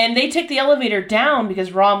 man, and they took the elevator down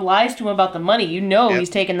because Rom lies to him about the money. You know Yep. he's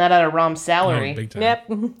taking that out of Rom's Oh, salary. big time. Yep.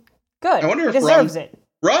 Good. I wonder if he deserves it.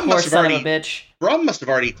 Rom Poor must have son of a already bitch. Rom must have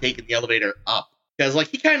already taken the elevator up. Because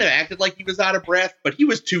he kind of acted like he was out of breath, but he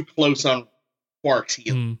was too close on Quark's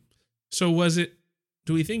heel. Hmm. So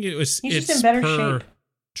do we think He's it's just in better per shape.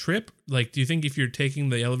 trip? Like, do you think if you're taking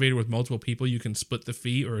the elevator with multiple people, you can split the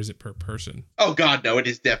fee, or is it per person? Oh, God, no, it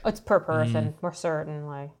is definitely. It's per person, more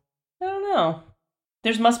certainly. I don't know.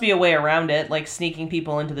 There must be a way around it, like sneaking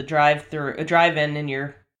people into the drive-in in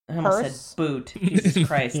your, I almost Purse? said boot. Jesus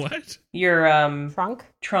Christ. What? Your, Trunk?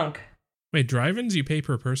 trunk. Wait, drive-ins you pay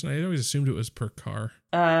per person? I always assumed it was per car.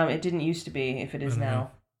 It didn't used to be, if it is I don't know.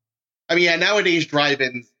 now. I mean, yeah, nowadays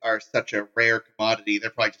drive-ins are such a rare commodity. They're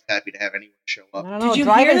probably just happy to have anyone show I up. don't know. Did you hear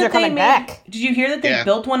Drive-ins that are coming back. Did you hear that they Yeah.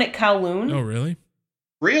 built one at Kowloon? Oh, really?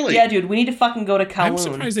 Really? Yeah, dude, we need to fucking go to Kowloon. I'm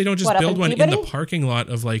surprised they don't just What, up build in one in the Peabody? parking lot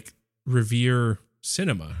of like Revere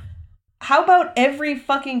Cinema. How about every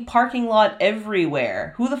fucking parking lot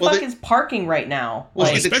everywhere? Who the Well, fuck is parking right now? Well,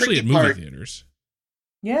 Like, see, the Especially tricky at movie part- theaters.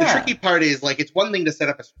 yeah. The tricky part is, it's one thing to set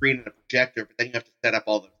up a screen and a projector, but then you have to set up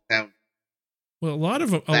all the sound. Well, a lot of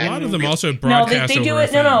them Really? also No, broadcast they do over it.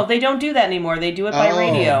 FM. No, they don't do that anymore. They do it by Oh,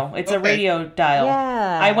 radio. It's a okay. radio dial.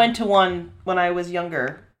 Yeah. I went to one when I was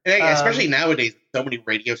younger. And especially nowadays, with so many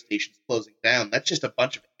radio stations closing down, that's just a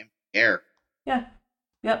bunch of empty air. Yeah.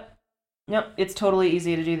 Yep. It's totally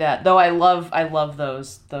easy to do that. Though I love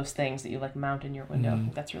those things that you like mount in your window. I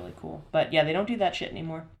think that's really cool. But yeah, they don't do that shit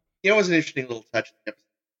anymore. You know, it was an interesting little touch in the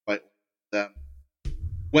episode. But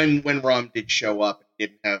when Rom did show up and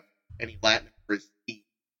didn't have any Latin for his tea,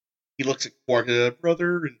 he looks at Quark,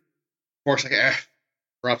 brother, and Quark's like,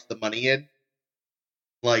 drops the money in.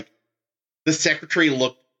 Like, the secretary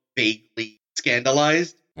looked vaguely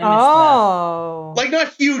scandalized. I missed Oh. Like,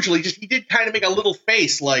 not hugely, just he did kind of make a little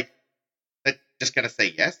face, like, just gonna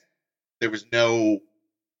say yes. There was no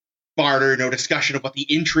barter, no discussion of what the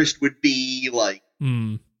interest would be. Like,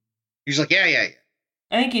 Hmm. he's like, yeah. that.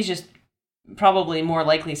 I think he's just probably more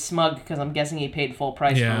likely smug because I'm guessing he paid full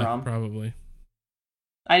price for Yeah, Rom. probably.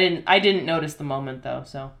 I didn't notice the moment though.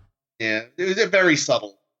 So Yeah, it was a very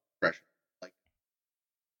subtle expression. Like,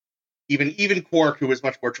 even Quark, who was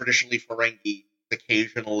much more traditionally Ferengi,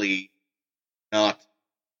 occasionally not.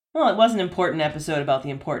 well, it was an important episode about the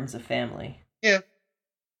importance of family. Yeah,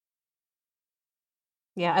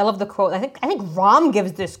 Yeah, I love the quote. I think Rom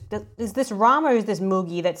gives this. Is this Rom or is this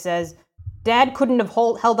Moogie that says, "Dad couldn't have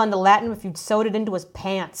held on to Latin if you'd sewed it into his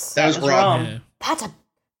pants." that was was wrong. Yeah.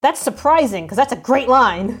 That's surprising because that's a great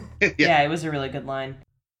line. Yeah, it was a really good line.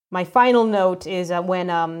 My final note is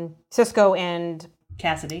when Cisco and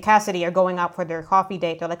Cassidy are going out for their coffee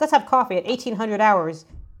date. They're like, "Let's have coffee at 1800 hours."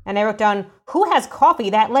 And I wrote down, "Who has coffee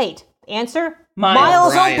that late?" Answer: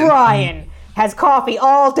 Miles O'Brien has coffee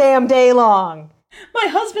all damn day long. My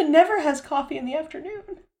husband never has coffee in the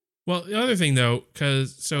afternoon. Well, the other thing though,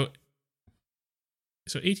 so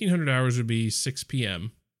 1800 hours would be 6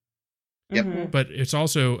 p.m., Yep. Mhm. but it's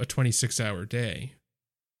also a 26-hour day.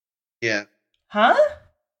 Yeah, Huh?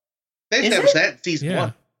 they Is established it? that in season Yeah.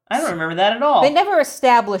 1. I don't remember that at all. They never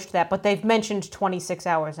established that, but they've mentioned 26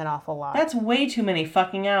 hours an awful lot. That's way too many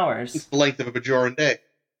fucking It's hours. the length of a Bajoran day.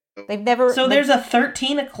 They've never. So there's a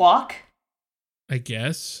 13 o'clock? I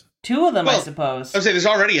guess. Two of them, I Well, suppose. I would say there's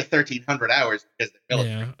already a 1300 hours because they're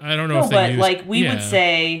military. Yeah, I don't know No, if they but use, like we would yeah,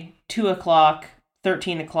 say 2 o'clock,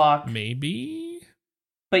 13 o'clock. maybe.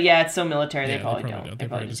 But yeah, it's so military, Yeah, they probably don't. They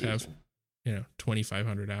probably just just use have them.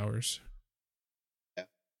 2,500 hours.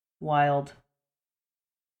 Wild.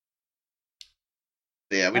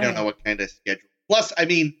 Yeah, we don't know what kind of schedule. Plus, I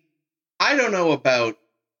mean, I don't know about.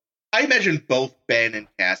 I imagine both Ben and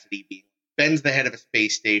Cassidy being. Ben's the head of a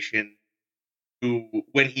space station, who,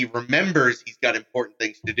 when he remembers he's got important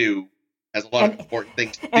things to do, has a lot of important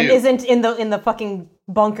things to and do. isn't in the fucking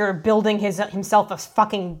bunker building himself a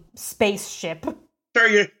fucking spaceship.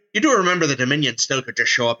 Sir, you do remember the Dominion still could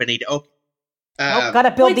just show up and eat. Oh, Nope,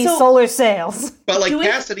 gotta build wait, these so- solar sails. But like Do we-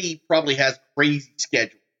 Cassidy probably has crazy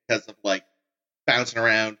schedule because of like bouncing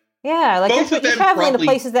around. Yeah, like Both you're of them traveling probably- to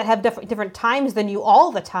places that have different times than you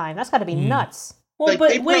all the time. That's gotta be nuts. Well, Like but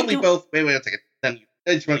they wait, probably both. Wait a second.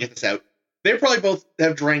 I just want to get this out. They probably both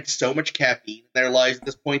have drank so much caffeine in their lives at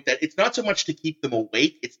this point that it's not so much to keep them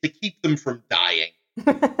awake; it's to keep them from dying.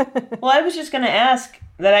 well, I was just going to ask,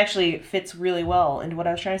 that actually fits really well into what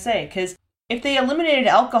I was trying to say, because if they eliminated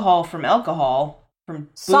alcohol, from booze,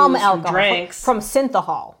 Some from alcohol drinks, from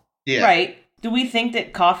synthahol. Yeah, right, do we think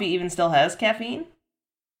that coffee even still has caffeine?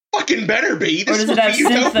 Fucking better be. This Or does is it have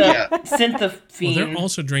utopia. Well, synthophene? they're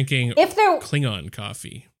also drinking If there Klingon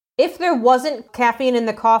coffee. If there wasn't caffeine in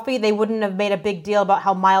the coffee, they wouldn't have made a big deal about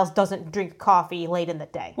how Miles doesn't drink coffee late in the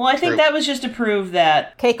day. Well, I think True. that was just to prove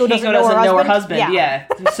that Keiko doesn't know her husband? husband. Yeah.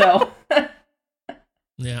 So,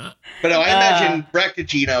 Yeah. But no, I imagine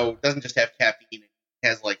Bractigino doesn't just have caffeine; it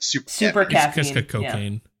has like super caffeine. It's caffeine. just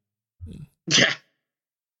cocaine.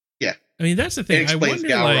 Yeah, I mean, that's the it thing. I explains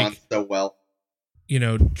wonder, Gowron like, so well.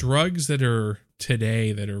 Drugs that are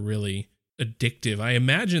today that are really addictive. I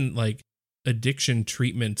imagine, like, addiction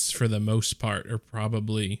treatments for the most part are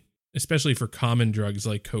probably, especially for common drugs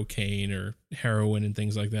like cocaine or heroin and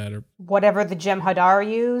things like that, are Whatever the Jem'Hadar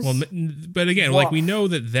use. well. But again, like, we Woof. know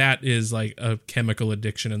that is like a chemical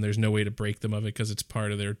addiction, and there's no way to break them of it because it's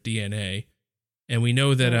part of their DNA. And we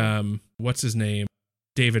know that what's his name,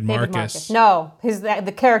 David Marcus. No,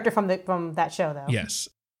 the character from that show though. Yes.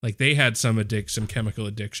 Like they had some chemical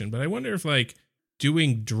addiction, but I wonder if like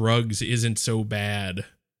doing drugs isn't so bad.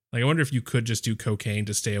 Like I wonder if you could just do cocaine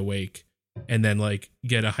to stay awake and then like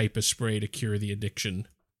get a hypo spray to cure the addiction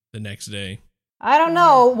the next day. I don't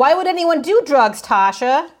know. Why would anyone do drugs,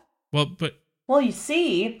 Tasha? well, you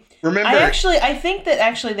see, Remember, I think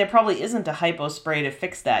that there probably isn't a hypo spray to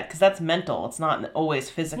fix that, because that's mental. It's not always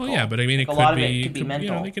physical. Well, yeah, but I mean, Like, it a lot could of be, it could be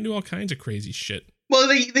mental. they can do all kinds of crazy shit. well,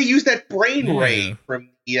 they use that brain Yeah. ray from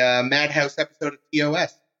the Madhouse episode of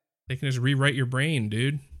TOS. They can just rewrite your brain,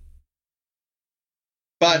 dude.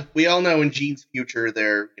 But we all know in Gene's future,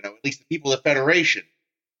 they're, at least the people of Federation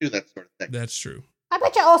do that sort of thing. That's true. I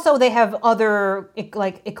bet you also they have other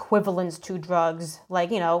like equivalents to drugs, like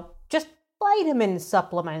just vitamin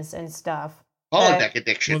supplements and stuff. Holodeck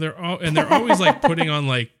addiction. Well, they're always like putting on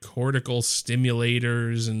like cortical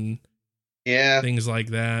stimulators and Yeah. things like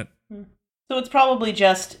that. So it's probably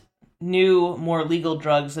just new, more legal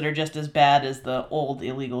drugs that are just as bad as the old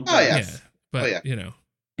illegal drugs. Oh, yeah. Yeah, but Oh, yeah.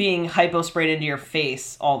 Being hypo sprayed into your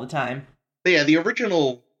face all the time. But yeah, the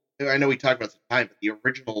original, I know we talked about this time, but the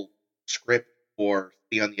original script for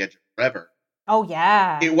City on the Edge of Forever, Oh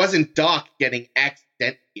yeah. it wasn't Doc getting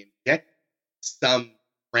accidentally injected. Some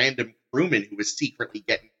random crewman who was secretly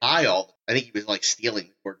getting high all the time. I think he was like stealing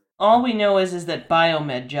the cord. All we know is that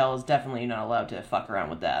biomed gel is definitely not allowed to fuck around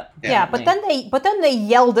with that. Yeah, but then they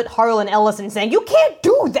yelled at Harlan Ellison saying, "You can't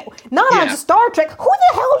do that! Not on Yeah. Star Trek! Who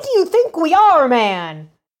the hell do you think we are, man?"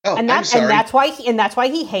 Oh, And I'm sorry. that's why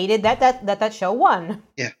he hated that show won.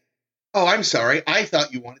 Oh, I'm sorry. I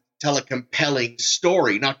thought you wanted to tell a compelling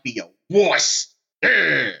story, not be a wuss.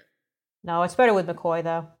 Ugh. No, it's better with McCoy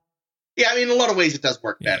though. Yeah, I mean, in a lot of ways it does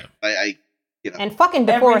work Yeah. better. I And fucking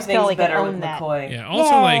DeForest Everything's Kelly can better with own that. McCoy. Yeah.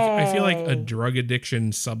 Also, like, I feel like a Yay. drug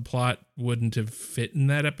addiction subplot wouldn't have fit in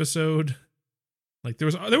that episode. Like, there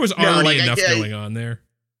was already like, enough going on there.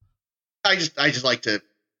 I just like to,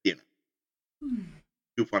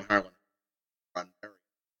 goof on Harlan.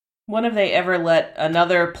 When have they ever let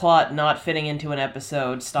another plot not fitting into an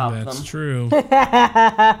episode stop That's them? true. Play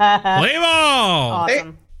Play ball!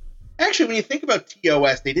 Awesome. Actually, when you think about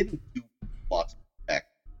TOS, they didn't do plots back.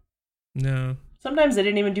 No. Sometimes they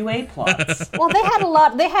didn't even do A plots. Well,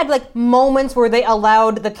 they had like moments where they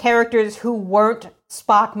allowed the characters who weren't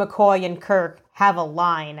Spock, McCoy, and Kirk have a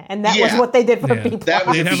line, and that was Yeah. what they did for Yeah. B That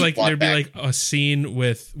was plot. They'd a have B like plot there'd be back. like a scene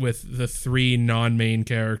with the three non-main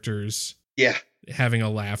characters Yeah. having a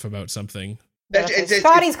laugh about something.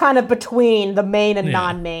 Scotty's kind of between the main and Yeah.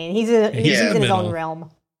 non-main. He's in He's in the his own middle.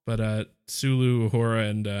 realm. But Sulu, Uhura,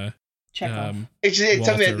 and Chekhov. It's something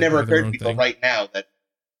that Walter never have their occurred to own people thing. right now that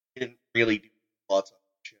they didn't really do plots on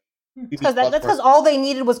the show. Because that's because all they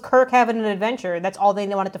needed was Kirk having an adventure. That's all they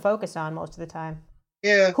wanted to focus on most of the time.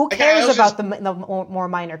 Yeah. Who I cares was about just- the more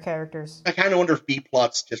minor characters? I kind of wonder if B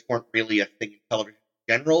plots just weren't really a thing in television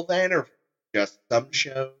in general then, or just some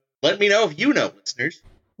show. Let me know if you know, listeners.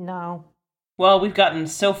 No. Well, we've gotten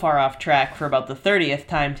so far off track for about the 30th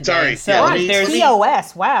time today. Sorry, So yeah, What? let if me- there's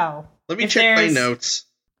TOS, wow. Let me If check my there's- notes.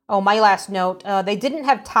 Oh, my last note. They didn't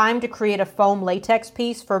have time to create a foam latex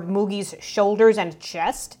piece for Moogie's shoulders and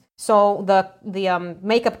chest, So the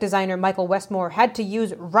makeup designer Michael Westmore had to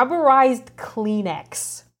use rubberized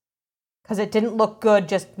Kleenex because it didn't look good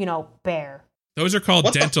just bare. Those are called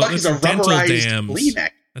What dental. the fuck is a dental rubberized dams. Kleenex?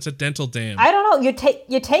 That's a dental dam. I don't know.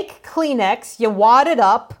 You take Kleenex, you wad it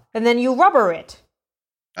up, and then you rubber it.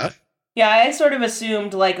 Huh? Yeah, I sort of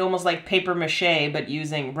assumed almost like paper mache, but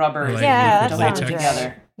using rubber Like Yeah, liquid to hold it latex.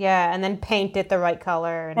 together. Yeah, and then paint it the right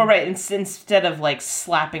color. And... Well, right, instead of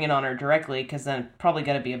slapping it on her directly, because then it's probably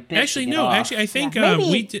going to be a bitch Actually, to get no. off. Actually, I think Yeah,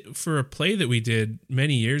 maybe- we did for a play that we did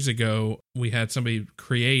many years ago. We had somebody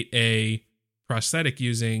create a prosthetic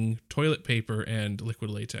using toilet paper and liquid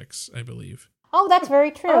latex, I believe. Oh, that's very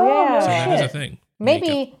true. Oh, yeah. So no that is a shit. thing.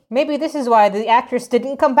 Maybe this is why the actress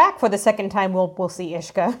didn't come back for the second time. We'll see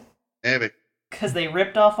Ishka. Maybe. Because they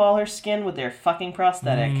ripped off all her skin with their fucking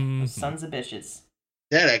prosthetic. Mhm. Those sons of bitches.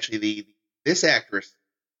 That actually, this actress,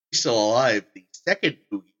 she's still alive. The second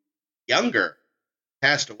Moogie, younger,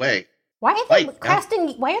 passed away. Why are they Right,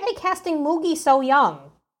 casting Moogie so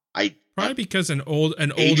young? Probably because an older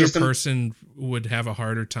Ageism. person would have a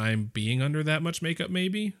harder time being under that much makeup.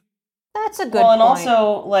 Maybe. That's a good Well, and point.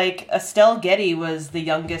 also, Estelle Getty was the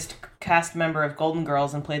youngest cast member of Golden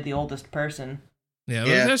Girls and played the oldest person. Yeah,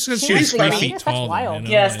 Yeah. that's because She she was was the 3 feet youngest? That's tall. wild.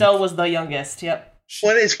 Yeah, Estelle was the youngest, yep.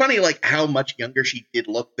 Well, it's funny, how much younger she did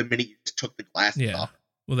look the minute you just took the glasses Yeah. off.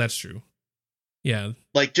 Well, that's true. Yeah,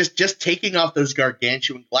 Just taking off those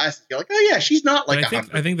gargantuan glasses, you're like, oh yeah, she's not but like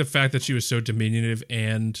I think the fact that she was so diminutive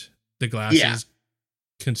and the glasses Yeah.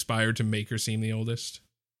 conspired to make her seem the oldest.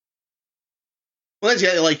 Well,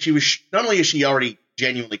 that's she was. Not only is she already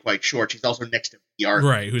genuinely quite short, she's also next to Bjork,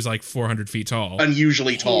 Right, who's like 400 feet tall.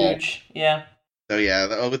 unusually tall. Huge, yeah. So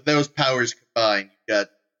yeah, with those powers combined, you got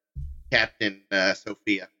Captain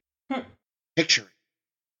Sophia. Hmm. Picturing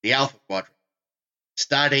the Alpha Quadrant,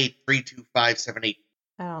 Stardate 32578.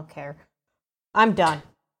 I don't care. I'm done.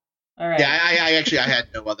 All right. Yeah, I had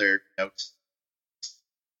no other notes.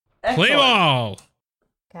 Play Excellent. ball!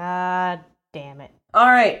 God damn it. All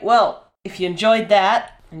right, well, if you enjoyed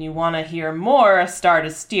that and you want to hear more A Star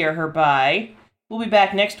to Steer Her By, we'll be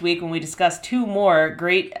back next week when we discuss two more just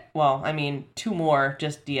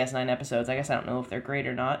DS9 episodes. I guess I don't know if they're great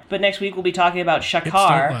or not. But next week we'll be talking about don't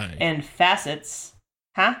Shakar lie. and Facets.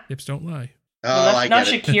 Huh? Hips don't lie. Oh, No, I not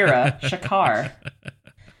get it. Shakira, Shakar.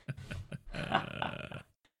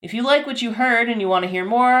 If you like what you heard and you want to hear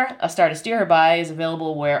more, A Star to Steer Her By is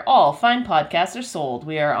available where all fine podcasts are sold.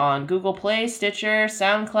 We are on Google Play, Stitcher,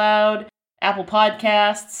 SoundCloud, Apple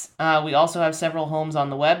Podcasts. We also have several homes on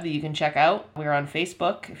the web that you can check out. We're on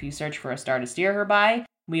Facebook if you search for A Star to Steer Her By.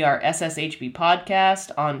 We are SSHB Podcast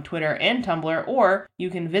on Twitter and Tumblr, or you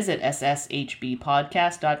can visit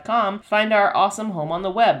sshbpodcast.com, find our awesome home on the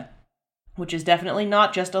web, which is definitely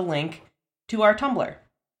not just a link to our Tumblr.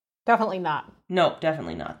 Definitely not. No,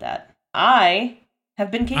 definitely not that. I have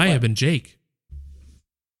been Caitlin. I have been Jake.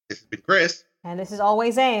 This has been Chris. And this is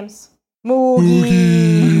always Ames.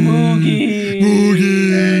 Moogie.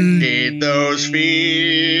 And did those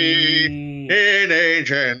feet in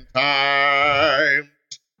ancient times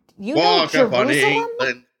You know walk upon Jerusalem?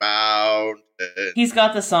 England's mountains? He's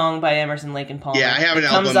got the song by Emerson, Lake and Palmer. Yeah, I have an It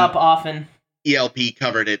comes album. up often. ELP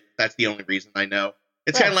covered it. That's the only reason I know.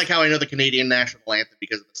 It's kind of like how I know the Canadian national anthem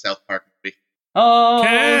because of the South Park movie. Oh,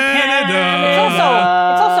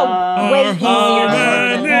 Canada. It's also way Our easier home to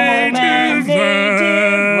and learn. native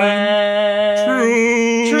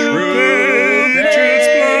land. True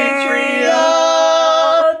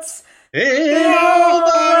Patriots In all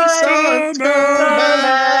thy sons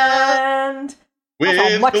command, That's a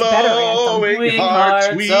with much better anthem. glowing With hearts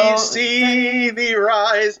hearts, we oh, see thee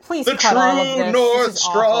rise. Please the cut all of true this. north This is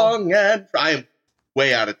awful. strong and... I am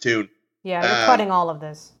way out of tune. Yeah, we're cutting all of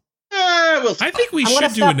this. We'll see. I think we I'm gonna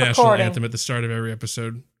should do a stop national recording. anthem at the start of every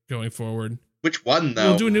episode going forward. Which one, though?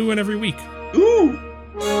 We'll do a new one every week. Ooh.